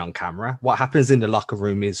seen on camera. What happens in the locker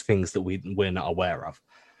room is things that we're not aware of.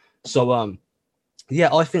 So,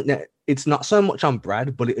 yeah, I think that it's not so much on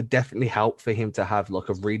Brad, but it would definitely help for him to have like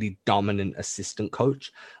a really dominant assistant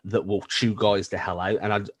coach that will chew guys the hell out.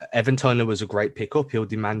 And Evan Turner was a great pickup. He'll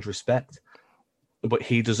demand respect, but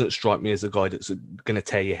he doesn't strike me as a guy that's going to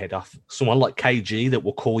tear your head off. Someone like KG that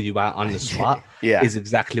will call you out on the spot is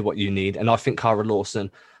exactly what you need. And I think Kara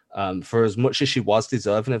Lawson, for as much as she was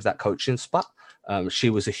deserving of that coaching spot, she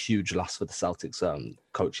was a huge loss for the Celtics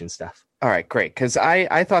coaching staff. All right, great. Because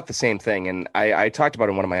I thought the same thing. And I talked about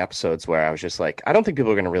it in one of my episodes where I was just like, I don't think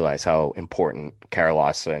people are going to realize how important Kara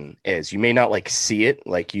Lawson is. You may not like see it,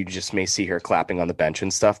 like you just may see her clapping on the bench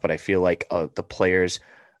and stuff. But I feel like the players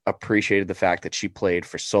appreciated the fact that she played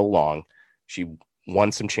for so long. She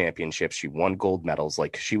won some championships. She won gold medals.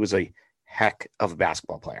 Like, she was a heck of a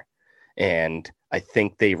basketball player. And I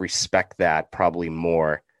think they respect that probably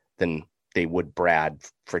more than they would Brad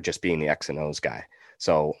for just being the X and O's guy.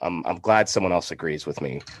 So I'm glad someone else agrees with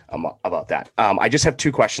me about that. I just have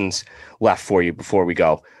 2 questions left for you before we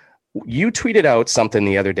go. You tweeted out something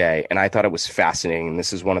the other day, and I thought it was fascinating.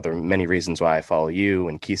 This is one of the many reasons why I follow you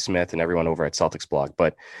and Keith Smith and everyone over at Celtics Blog.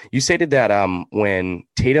 But you stated that when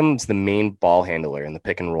Tatum's the main ball handler in the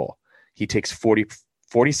pick and roll, he takes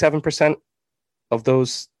 47% of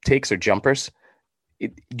those takes or jumpers.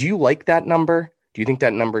 Do you like that number? Do you think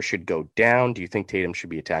that number should go down? Do you think Tatum should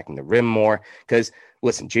be attacking the rim more? Because,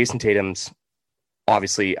 listen, Jason Tatum's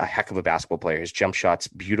obviously a heck of a basketball player. His jump shot's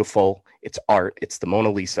beautiful. It's art. It's the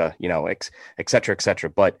Mona Lisa, et cetera, et cetera.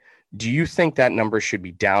 But do you think that number should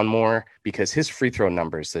be down more? Because his free throw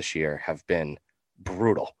numbers this year have been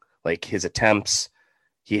brutal. Like, his attempts,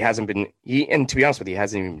 and to be honest with you, he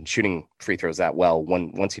hasn't even been shooting free throws that well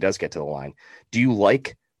once he does get to the line. Do you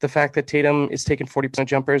like the fact that Tatum is taking 40%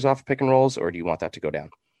 jumpers off pick and rolls, or do you want that to go down?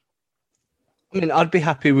 I mean, I'd be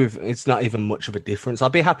happy with, it's not even much of a difference.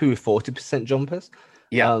 I'd be happy with 40% jumpers.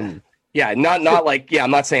 Yeah. Not like, I'm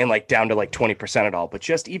not saying like down to like 20% at all, but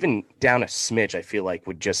just even down a smidge, I feel like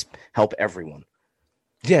would just help everyone.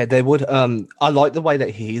 Yeah, they would. I like the way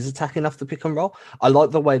that he is attacking off the pick and roll. I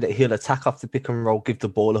like the way that he'll attack off the pick and roll, give the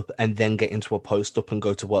ball up, and then get into a post up and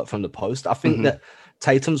go to work from the post. I think that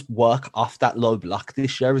Tatum's work off that low block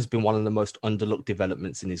this year has been one of the most underlooked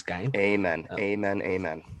developments in his game. Amen.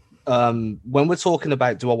 Amen. When we're talking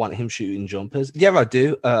about, do I want him shooting jumpers? Yeah, I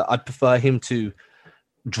do. I'd prefer him to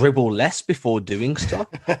dribble less before doing stuff.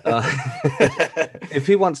 If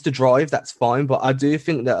he wants to drive, that's fine. But I do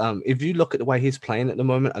think that if you look at the way he's playing at the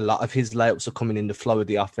moment, a lot of his layups are coming in the flow of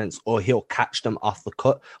the offense, or he'll catch them off the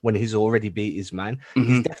cut when he's already beat his man.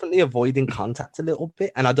 He's definitely avoiding contact a little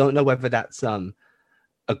bit. And I don't know whether that's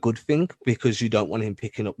a good thing, because you don't want him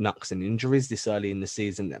picking up knocks and injuries this early in the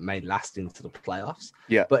season that may last into the playoffs.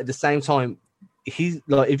 Yeah. But at the same time, he's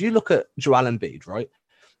like, if you look at Joel Embiid, right?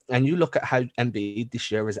 And you look at how Embiid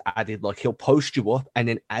this year has added, like, he'll post you up, and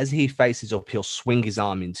then as he faces up, he'll swing his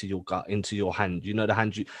arm into your hand. You know, the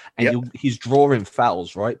hand he's drawing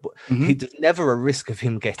fouls, right? But there's never a risk of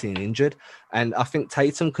him getting injured. And I think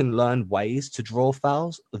Tatum can learn ways to draw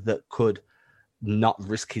fouls that could not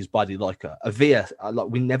risk his body, like a veer. Like,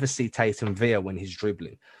 we never see Tatum veer when he's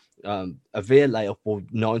dribbling. A veer layup, well,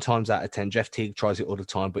 9 times out of 10, Jeff Teague tries it all the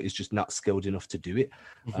time, but he's just not skilled enough to do it.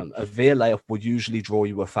 A veer layup will usually draw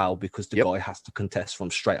you a foul because the guy has to contest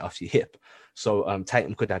from straight off your hip. So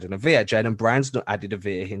Tatum could add in a veer. Jaylen Brown's not added a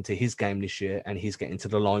veer into his game this year, and he's getting to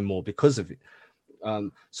the line more because of it.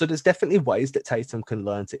 So there's definitely ways that Tatum can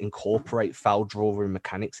learn to incorporate foul drawing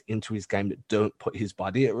mechanics into his game that don't put his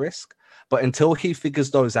body at risk. But until he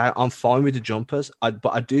figures those out, I'm fine with the jumpers. But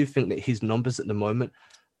I do think that his numbers at the moment,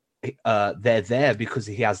 they're there because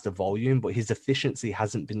he has the volume, but his efficiency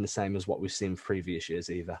hasn't been the same as what we've seen previous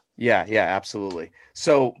years either. Yeah, absolutely.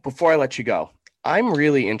 So before I let you go, I'm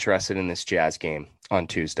really interested in this Jazz game on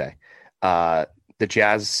Tuesday. The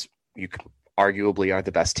Jazz, arguably are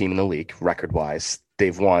the best team in the league record-wise.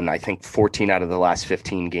 They've won, I think, 14 out of the last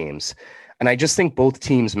 15 games. And I just think both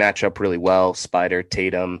teams match up really well. Spider,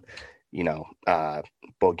 Tatum,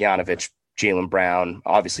 Bogdanovic, Jaylen Brown,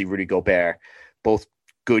 obviously Rudy Gobert, both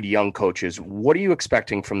good young coaches. What are you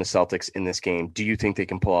expecting from the Celtics in this game? Do you think they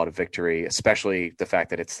can pull out a victory, especially the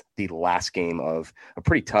fact that it's the last game of a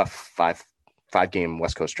pretty tough five-game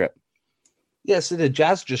West Coast trip? Yeah, so the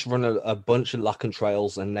Jazz just run a bunch of lock and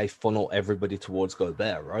trails and they funnel everybody towards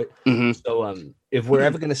Gobert, right? So if we're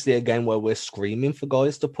ever going to see a game where we're screaming for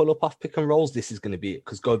guys to pull up off pick and rolls, this is going to be it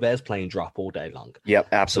because Gobert's playing drop all day long. Yep,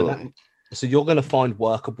 absolutely. So you're going to find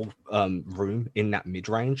workable room in that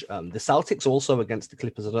mid-range. The Celtics also against the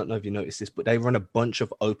Clippers, I don't know if you noticed this, but they run a bunch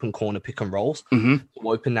of open corner pick and rolls to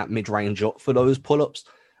open that mid-range up for those pull-ups.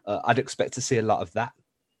 I'd expect to see a lot of that.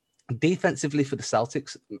 Defensively for the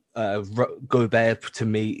Celtics, Gobert to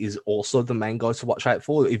me is also the main guy to watch out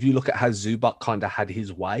for. If you look at how Zubac kind of had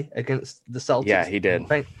his way against the Celtics. Yeah, he did.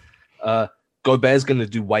 Gobert's going to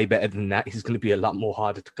do way better than that. He's going to be a lot more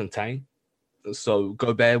harder to contain. So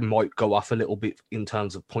Gobert might go off a little bit in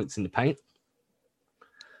terms of points in the paint.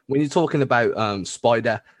 When you're talking about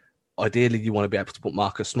Spider, ideally you want to be able to put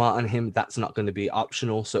Marcus Smart on him. That's not going to be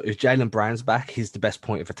optional. So if Jaylen Brown's back, he's the best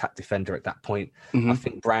point of attack defender at that point. I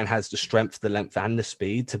think Brown has the strength, the length, and the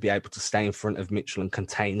speed to be able to stay in front of Mitchell and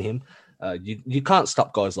contain him. You can't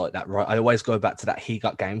stop guys like that, right? I always go back to that "he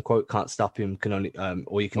got game" quote. Can't stop him, can only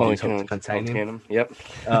or you can do something to contain him. Yep.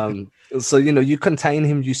 So you contain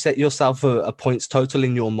him. You set yourself a points total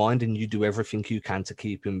in your mind, and you do everything you can to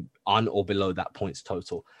keep him on or below that points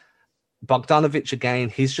total. Bogdanovic again,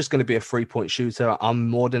 he's just going to be a 3-point shooter. I'm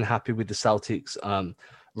more than happy with the Celtics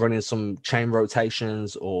running some chain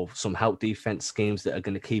rotations or some help defense schemes that are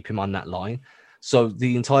going to keep him on that line. So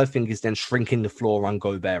the entire thing is then shrinking the floor on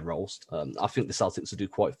Gobert rolls. I think the Celtics will do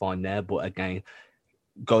quite fine there. But again,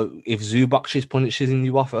 if Zubac is punishing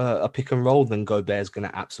you off a pick and roll, then Gobert's going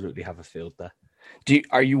to absolutely have a field there.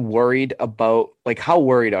 Are you worried about, how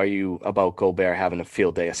worried are you about Gobert having a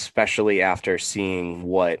field day, especially after seeing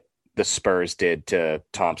what the Spurs did to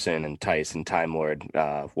Thompson and Tice and Time Lord?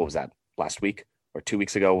 What was that, last week or 2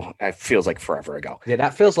 weeks ago? It feels like forever ago. Yeah,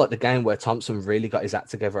 that feels like the game where Thompson really got his act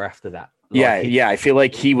together after that. I feel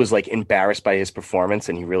like he was embarrassed by his performance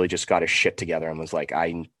and he really just got his shit together and was like,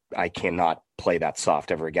 I cannot play that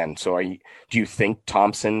soft ever again. So do you think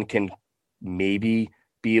Thompson can maybe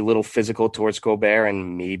be a little physical towards Gobert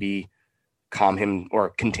and maybe calm him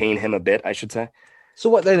or contain him a bit, I should say? So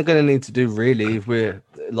what they're going to need to do really, if we're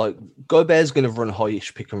Gobert's going to run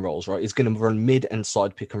high-ish pick and rolls, right? He's going to run mid and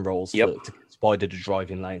side pick and rolls to spider the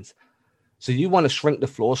driving lanes. So you want to shrink the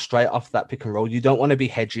floor straight off that pick and roll. You don't want to be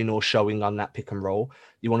hedging or showing on that pick and roll.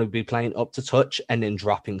 You want to be playing up to touch and then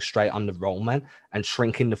dropping straight on the roll man and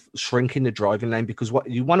shrinking the driving lane, because what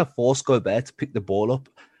you want to force Gobert to pick the ball up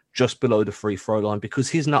just below the free throw line, because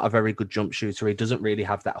he's not a very good jump shooter. He doesn't really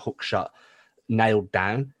have that hook shot nailed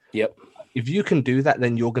down. Yep. If you can do that,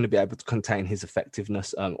 then you're going to be able to contain his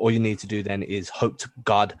effectiveness. All you need to do then is hope to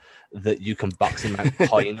God that you can box him out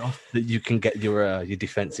high enough that you can get your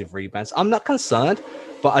defensive rebounds. I'm not concerned,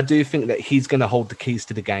 but I do think that he's going to hold the keys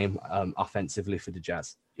to the game offensively for the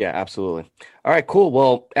Jazz. Yeah, absolutely. All right, cool.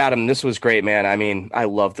 Well, Adam, this was great, man. I mean, I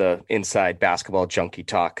love the inside basketball junkie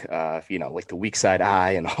talk, like the weak side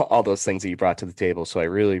eye and all those things that you brought to the table. So I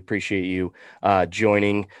really appreciate you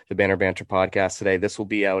joining the Banner Banter podcast today. This will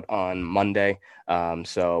be out on Monday.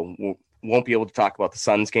 So we won't be able to talk about the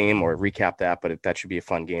Suns game or recap that, but that should be a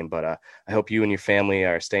fun game. But I hope you and your family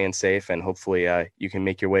are staying safe, and hopefully you can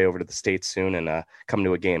make your way over to the States soon and come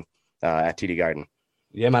to a game at TD Garden.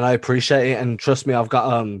 Yeah, man, I appreciate it, and trust me, I've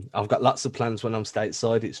got lots of plans when I'm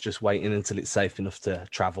stateside. It's just waiting until it's safe enough to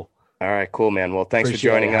travel. All right, cool, man. Well, thanks for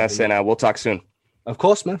joining us, and we'll talk soon. Of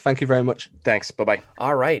course, man. Thank you very much. Thanks. Bye-bye.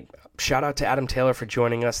 All right. Shout out to Adam Taylor for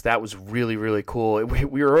joining us. That was really, really cool.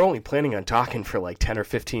 We were only planning on talking for like 10 or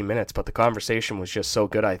 15 minutes, but the conversation was just so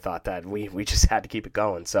good, I thought, that we just had to keep it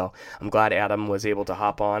going. So I'm glad Adam was able to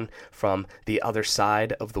hop on from the other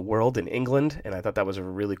side of the world in England, and I thought that was a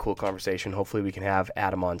really cool conversation. Hopefully we can have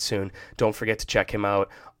Adam on soon. Don't forget to check him out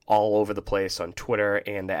all over the place on Twitter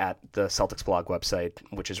and at the Celtics blog website,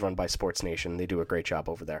 which is run by Sports Nation. They do a great job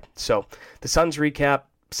over there. So the Suns recap,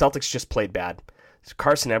 Celtics just played bad.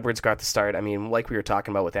 Carson Edwards got the start. I mean, like we were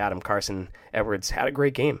talking about with Adam, Carson Edwards had a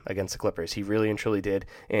great game against the Clippers. He really and truly did.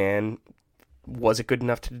 And was it good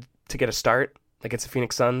enough to get a start against the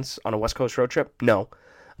Phoenix Suns on a West Coast road trip? No.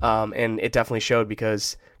 And it definitely showed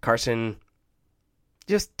because Carson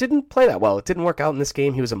just didn't play that well. It didn't work out in this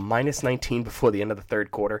game. He was a minus 19 before the end of the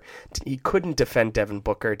third quarter. He couldn't defend Devin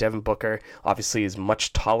Booker. Devin Booker obviously is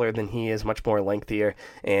much taller than he is, much more lengthier,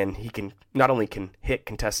 and he can not only can hit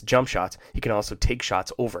contested jump shots, he can also take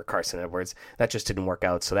shots over Carson Edwards. That just didn't work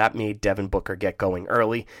out, so that made Devin Booker get going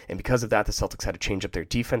early, and because of that, the Celtics had to change up their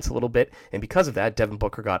defense a little bit, and because of that, Devin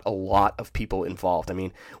Booker got a lot of people involved. I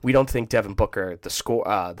mean, we don't think Devin Booker,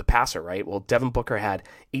 the passer, right? Well, Devin Booker had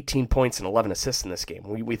 18 points and 11 assists in this game.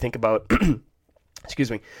 We think about,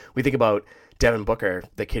 we think about Devin Booker,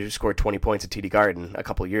 the kid who scored 20 points at TD Garden a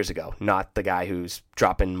couple years ago, not the guy who's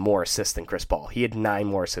dropping more assists than Chris Paul. He had 9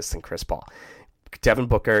 more assists than Chris Paul. Devin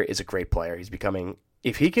Booker is a great player.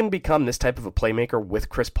 If he can become this type of a playmaker with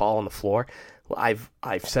Chris Paul on the floor, I've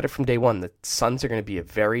said it from day one, the Suns are going to be a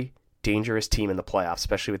very dangerous team in the playoffs,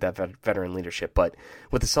 especially with that veteran leadership. But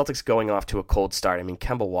with the Celtics going off to a cold start, I mean,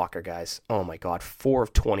 Kemba Walker, guys, oh my God, 4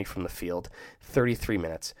 of 20 from the field, 33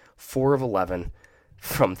 minutes, 4 of 11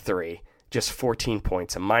 from 3, just 14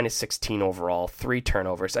 points, a minus 16 overall, 3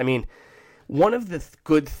 turnovers. I mean, one of the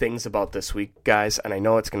good things about this week, guys, and I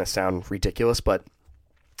know it's going to sound ridiculous, but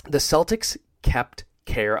the Celtics kept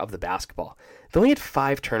care of the basketball. They only had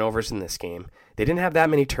 5 turnovers in this game. They didn't have that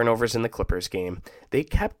many turnovers in the Clippers game. They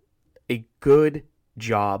kept a good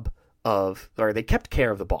job they kept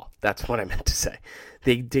care of the ball. That's what I meant to say.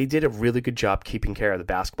 They did a really good job keeping care of the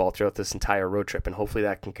basketball throughout this entire road trip, and hopefully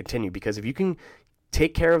that can continue, because if you can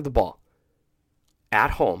take care of the ball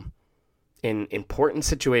at home in important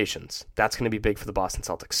situations, that's going to be big for the Boston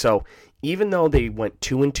Celtics. So even though they went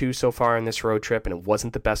 2-2 so far in this road trip, and it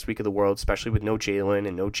wasn't the best week of the world, especially with no Jalen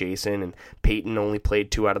and no Jason, and Peyton only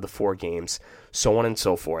played 2 out of the 4 games, so on and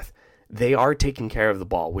so forth, they are taking care of the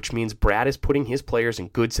ball, which means Brad is putting his players in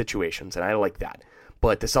good situations, and I like that.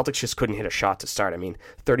 But the Celtics just couldn't hit a shot to start. I mean,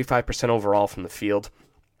 35% overall from the field,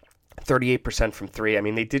 38% from 3. I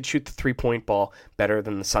mean, they did shoot the 3-point ball better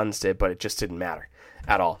than the Suns did, but it just didn't matter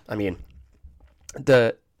at all. I mean,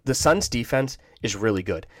 the Suns' defense is really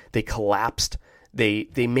good. They collapsed. They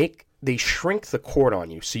shrink the court on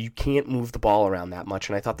you, so you can't move the ball around that much,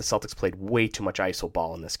 and I thought the Celtics played way too much iso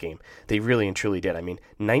ball in this game. They really and truly did. I mean,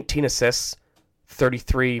 19 assists,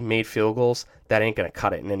 33 made field goals, that ain't going to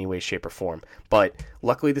cut it in any way, shape, or form. But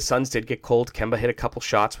luckily the Suns did get cold. Kemba hit a couple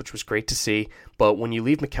shots, which was great to see, but when you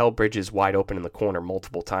leave Mikal Bridges wide open in the corner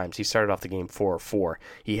multiple times, he started off the game 4-4.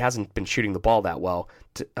 He hasn't been shooting the ball that well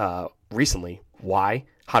recently. Why?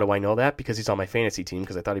 How do I know that? Because he's on my fantasy team,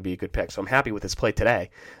 because I thought he'd be a good pick. So I'm happy with his play today,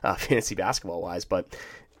 fantasy basketball-wise. But,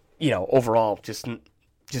 overall, just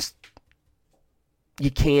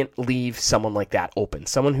you can't leave someone like that open.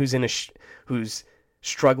 Someone who's who's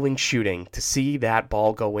struggling shooting, to see that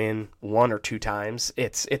ball go in 1 or 2 times,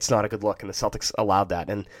 it's not a good look, and the Celtics allowed that.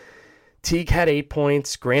 And Teague had 8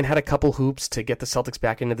 points. Grant had a couple hoops to get the Celtics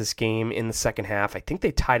back into this game in the second half. I think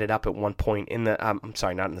they tied it up at one point in the I'm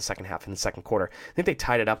sorry, not in the second half, in the second quarter. I think they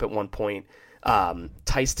tied it up at one point.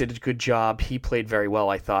 Tice did a good job. He played very well,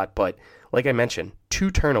 I thought. But like I mentioned,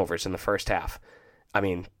 2 turnovers in the first half. I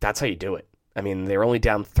mean, that's how you do it. I mean, they were only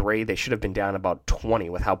down 3. They should have been down about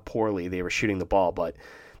 20 with how poorly they were shooting the ball. But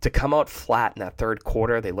to come out flat in that third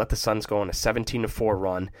quarter, they let the Suns go on a 17-4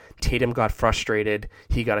 run. Tatum got frustrated.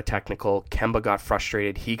 He got a technical. Kemba got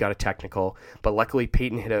frustrated. He got a technical. But luckily,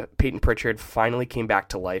 Peyton Pritchard finally came back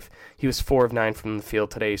to life. He was 4 of 9 from the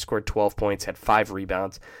field today. He scored 12 points, had 5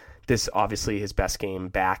 rebounds. This obviously his best game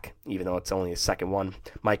back, even though it's only his second one.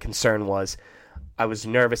 My concern was I was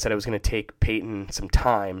nervous that it was going to take Peyton some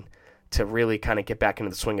time to really kind of get back into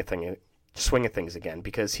the swing of things again,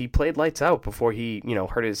 because he played lights out before he,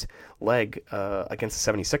 hurt his leg against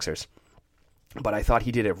the 76ers. But I thought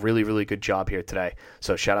he did a really, really good job here today.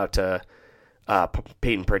 So shout out to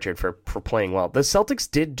Peyton Pritchard for playing well. The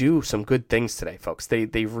Celtics did do some good things today, folks.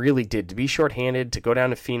 They really did. To be shorthanded, to go down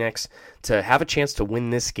to Phoenix, to have a chance to win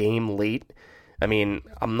this game late. I mean,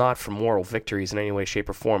 I'm not for moral victories in any way, shape,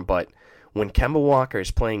 or form, but when Kemba Walker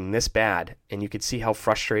is playing this bad, and you could see how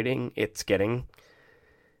frustrating it's getting,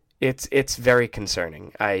 it's very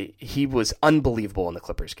concerning. He was unbelievable in the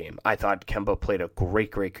Clippers game. I thought Kemba played a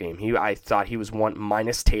great game. I thought he was one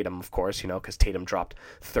minus Tatum, of course, because Tatum dropped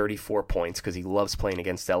 34 points because he loves playing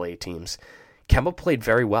against LA teams. Kemba played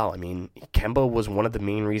very well. I mean, Kemba was one of the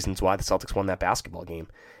main reasons why the Celtics won that basketball game.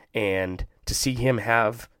 And to see him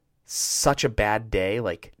have such a bad day,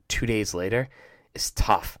 like 2 days later, is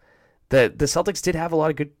tough. The Celtics did have a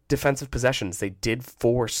lot of good defensive possessions. They did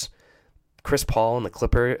force Chris Paul and the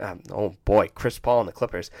Clippers, Chris Paul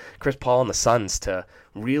and the Suns to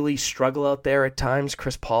really struggle out there at times.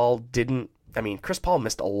 Chris Paul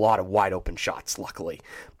missed a lot of wide open shots, luckily,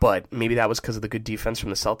 but maybe that was because of the good defense from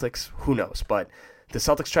the Celtics. Who knows? But the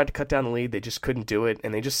Celtics tried to cut down the lead. They just couldn't do it,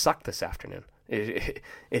 and they just sucked this afternoon.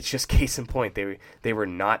 It's just case in point. They were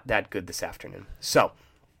not that good this afternoon. So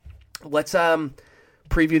let's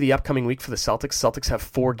preview the upcoming week for the Celtics. Celtics have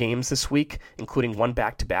 4 games this week, including 1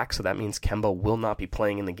 back-to-back, so that means Kemba will not be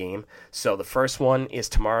playing in the game. So the first one is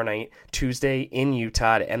tomorrow night, Tuesday, in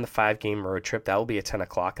Utah to end the 5-game road trip. That will be at 10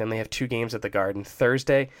 o'clock. Then they have 2 games at the Garden,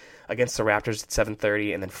 Thursday against the Raptors at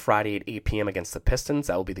 7:30, and then Friday at 8 p.m. against the Pistons.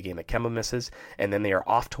 That will be the game that Kemba misses. And then they are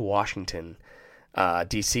off to Washington,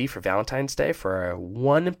 D.C. for Valentine's Day for a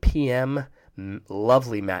 1 p.m.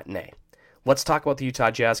 lovely matinee. Let's talk about the Utah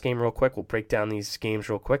Jazz game real quick. We'll break down these games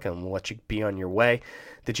real quick, and we'll let you be on your way.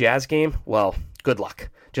 The Jazz game, well, good luck.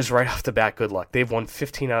 Just right off the bat, good luck. They've won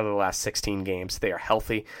 15 out of the last 16 games. They are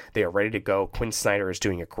healthy. They are ready to go. Quinn Snyder is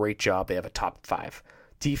doing a great job. They have a top 5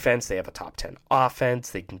 defense. They have a top 10 offense.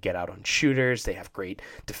 They can get out on shooters. They have great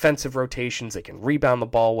defensive rotations. They can rebound the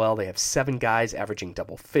ball well. They have 7 guys averaging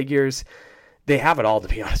double figures. They have it all, to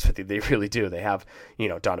be honest with you. They really do. They have,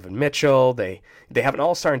 Donovan Mitchell. They have an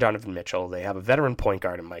all-star in Donovan Mitchell. They have a veteran point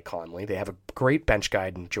guard in Mike Conley. They have a great bench guy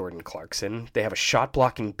in Jordan Clarkson. They have a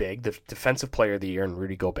shot-blocking big, the defensive player of the year in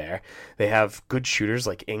Rudy Gobert. They have good shooters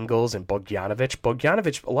like Ingles and Bogdanovic.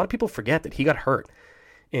 Bogdanovic, a lot of people forget that he got hurt,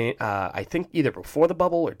 I think either before the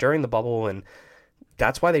bubble or during the bubble, and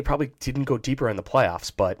that's why they probably didn't go deeper in the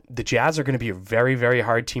playoffs. But the Jazz are going to be a very, very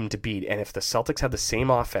hard team to beat. And if the Celtics have the same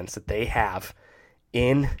offense that they have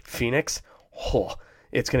in Phoenix,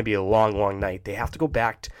 it's going to be a long, long night. They have to go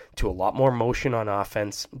back to a lot more motion on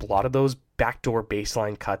offense. A lot of those backdoor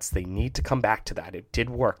baseline cuts, they need to come back to that. It did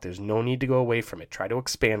work. There's no need to go away from it. Try to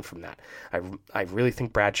expand from that. I really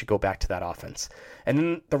think Brad should go back to that offense. And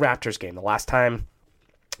then the Raptors game. The last time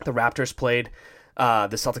the Raptors played,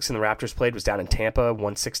 the Celtics and the Raptors played was down in Tampa,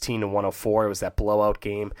 116-104. It was that blowout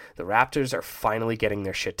game. The Raptors are finally getting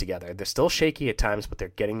their shit together. They're still shaky at times, but they're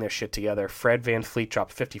getting their shit together. Fred VanVleet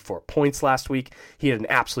dropped 54 points last week. He had an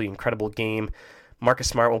absolutely incredible game. Marcus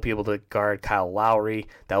Smart won't be able to guard Kyle Lowry.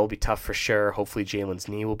 That will be tough for sure. Hopefully Jalen's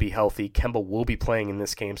knee will be healthy. Kemba will be playing in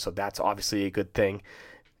this game, so that's obviously a good thing.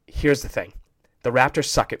 Here's the thing. The Raptors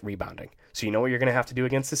suck at rebounding. So you know what you're going to have to do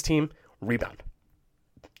against this team? Rebound.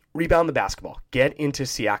 Rebound the basketball. Get into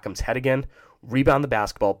Siakam's head again. Rebound the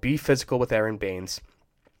basketball. Be physical with Aaron Baines.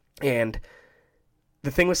 And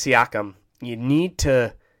the thing with Siakam, you need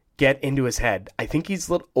to get into his head. I think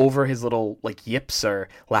he's over his little yips or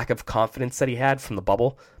lack of confidence that he had from the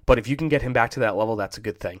bubble. But if you can get him back to that level, that's a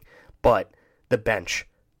good thing. But the bench.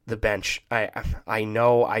 I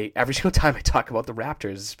know every single time I talk about the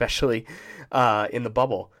Raptors, especially in the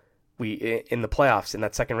bubble, in the playoffs, in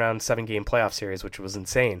that second round 7-game playoff series, which was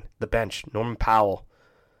insane. The bench, Norman Powell,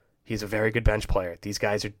 he's a very good bench player. These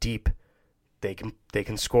guys are deep. They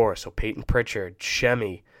can score. So Peyton Pritchard,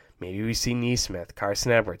 Shemi, maybe we see Neesmith,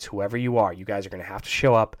 Carson Edwards, whoever you are, you guys are going to have to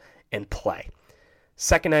show up and play.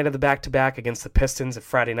 Second night of the back-to-back against the Pistons at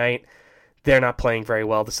Friday night. They're not playing very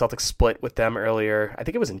well. The Celtics split with them earlier. I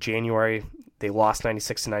think it was in January. They lost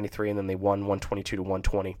 96-93, and then they won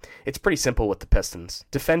 122-120. It's pretty simple with the Pistons.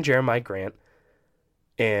 Defend Jeremiah Grant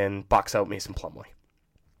and box out Mason Plumlee.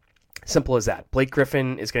 Simple as that. Blake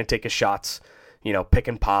Griffin is going to take his shots, pick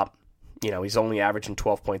and pop. He's only averaging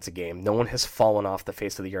 12 points a game. No one has fallen off the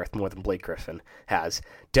face of the earth more than Blake Griffin has.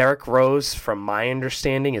 Derrick Rose, from my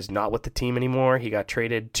understanding, is not with the team anymore. He got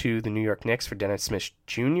traded to the New York Knicks for Dennis Smith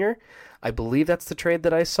Jr. I believe that's the trade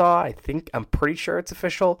that I saw. I'm pretty sure it's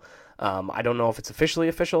official. I don't know if it's officially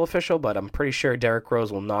official, but I'm pretty sure Derrick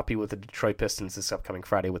Rose will not be with the Detroit Pistons this upcoming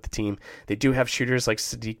Friday with the team. They do have shooters like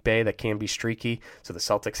Sadiq Bey that can be streaky, so the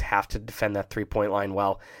Celtics have to defend that three-point line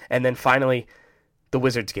well. And then finally, the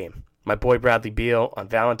Wizards game. My boy Bradley Beal on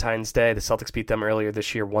Valentine's Day. The Celtics beat them earlier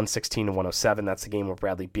this year, 116-107. That's the game where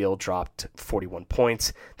Bradley Beal dropped 41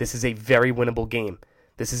 points. This is a very winnable game.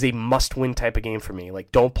 This is a must-win type of game for me.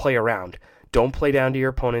 Don't play around. Don't play down to your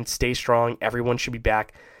opponent. Stay strong. Everyone should be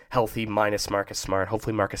back healthy minus Marcus Smart.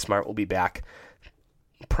 Hopefully Marcus Smart will be back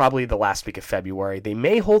probably the last week of February. They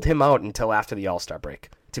may hold him out until after the All-Star break,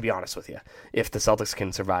 to be honest with you, if the Celtics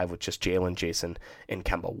can survive with just Jalen, Jason, and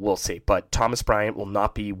Kemba. We'll see. But Thomas Bryant will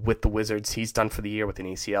not be with the Wizards. He's done for the year with an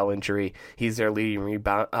ACL injury. He's their leading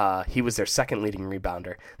rebound. He was their second leading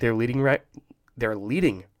rebounder. Their leading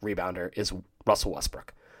rebounder is Russell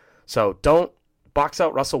Westbrook. So don't box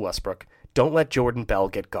out Russell Westbrook. Don't let Jordan Bell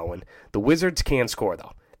get going. The Wizards can score,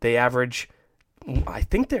 though. They average, I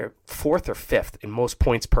think they're 4th or 5th in most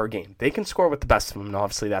points per game. They can score with the best of them, and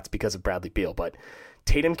obviously that's because of Bradley Beal. But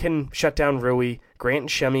Tatum can shut down Rui. Grant and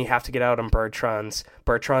Shemi have to get out on Bertans.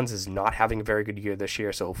 Bertans is not having a very good year this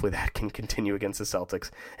year, so hopefully that can continue against the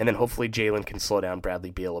Celtics. And then hopefully Jalen can slow down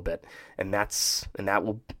Bradley Beal a bit. And that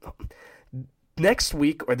will... Next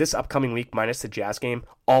week, or this upcoming week, minus the Jazz game,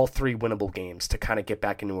 all 3 winnable games to kind of get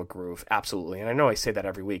back into a groove. Absolutely. And I know I say that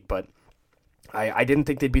every week, but I didn't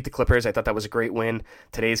think they'd beat the Clippers. I thought that was a great win.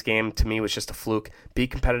 Today's game, to me, was just a fluke. Be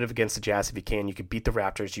competitive against the Jazz if you can. You could beat the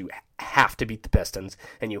Raptors. You have to beat the Pistons,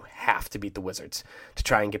 and you have to beat the Wizards to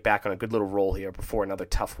try and get back on a good little roll here before another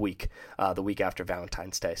tough week, the week after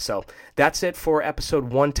Valentine's Day. So that's it for episode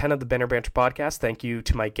 110 of the Banner Banter podcast. Thank you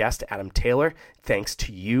to my guest, Adam Taylor. Thanks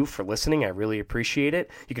to you for listening. I really appreciate it.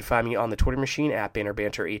 You can find me on the Twitter machine at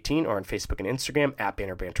BannerBanter18 or on Facebook and Instagram at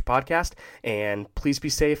Banner Banter Podcast. And please be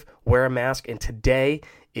safe, wear a mask. And today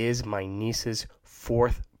is my niece's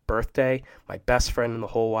 4th birthday, my best friend in the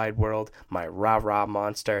whole wide world, my rah-rah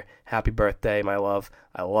monster. Happy birthday, my love.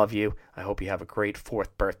 I love you. I hope you have a great 4th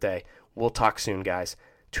birthday. We'll talk soon, guys.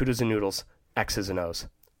 Toodles and noodles, X's and O's.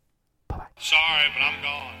 Bye-bye. Sorry, but I'm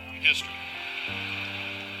gone. I'm history.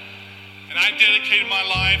 And I dedicated my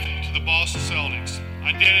life to the Boston Celtics.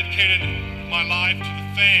 I dedicated my life to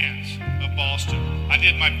the fans of Boston. I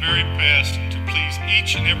did my very best to please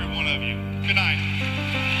each and every one of you. Good night.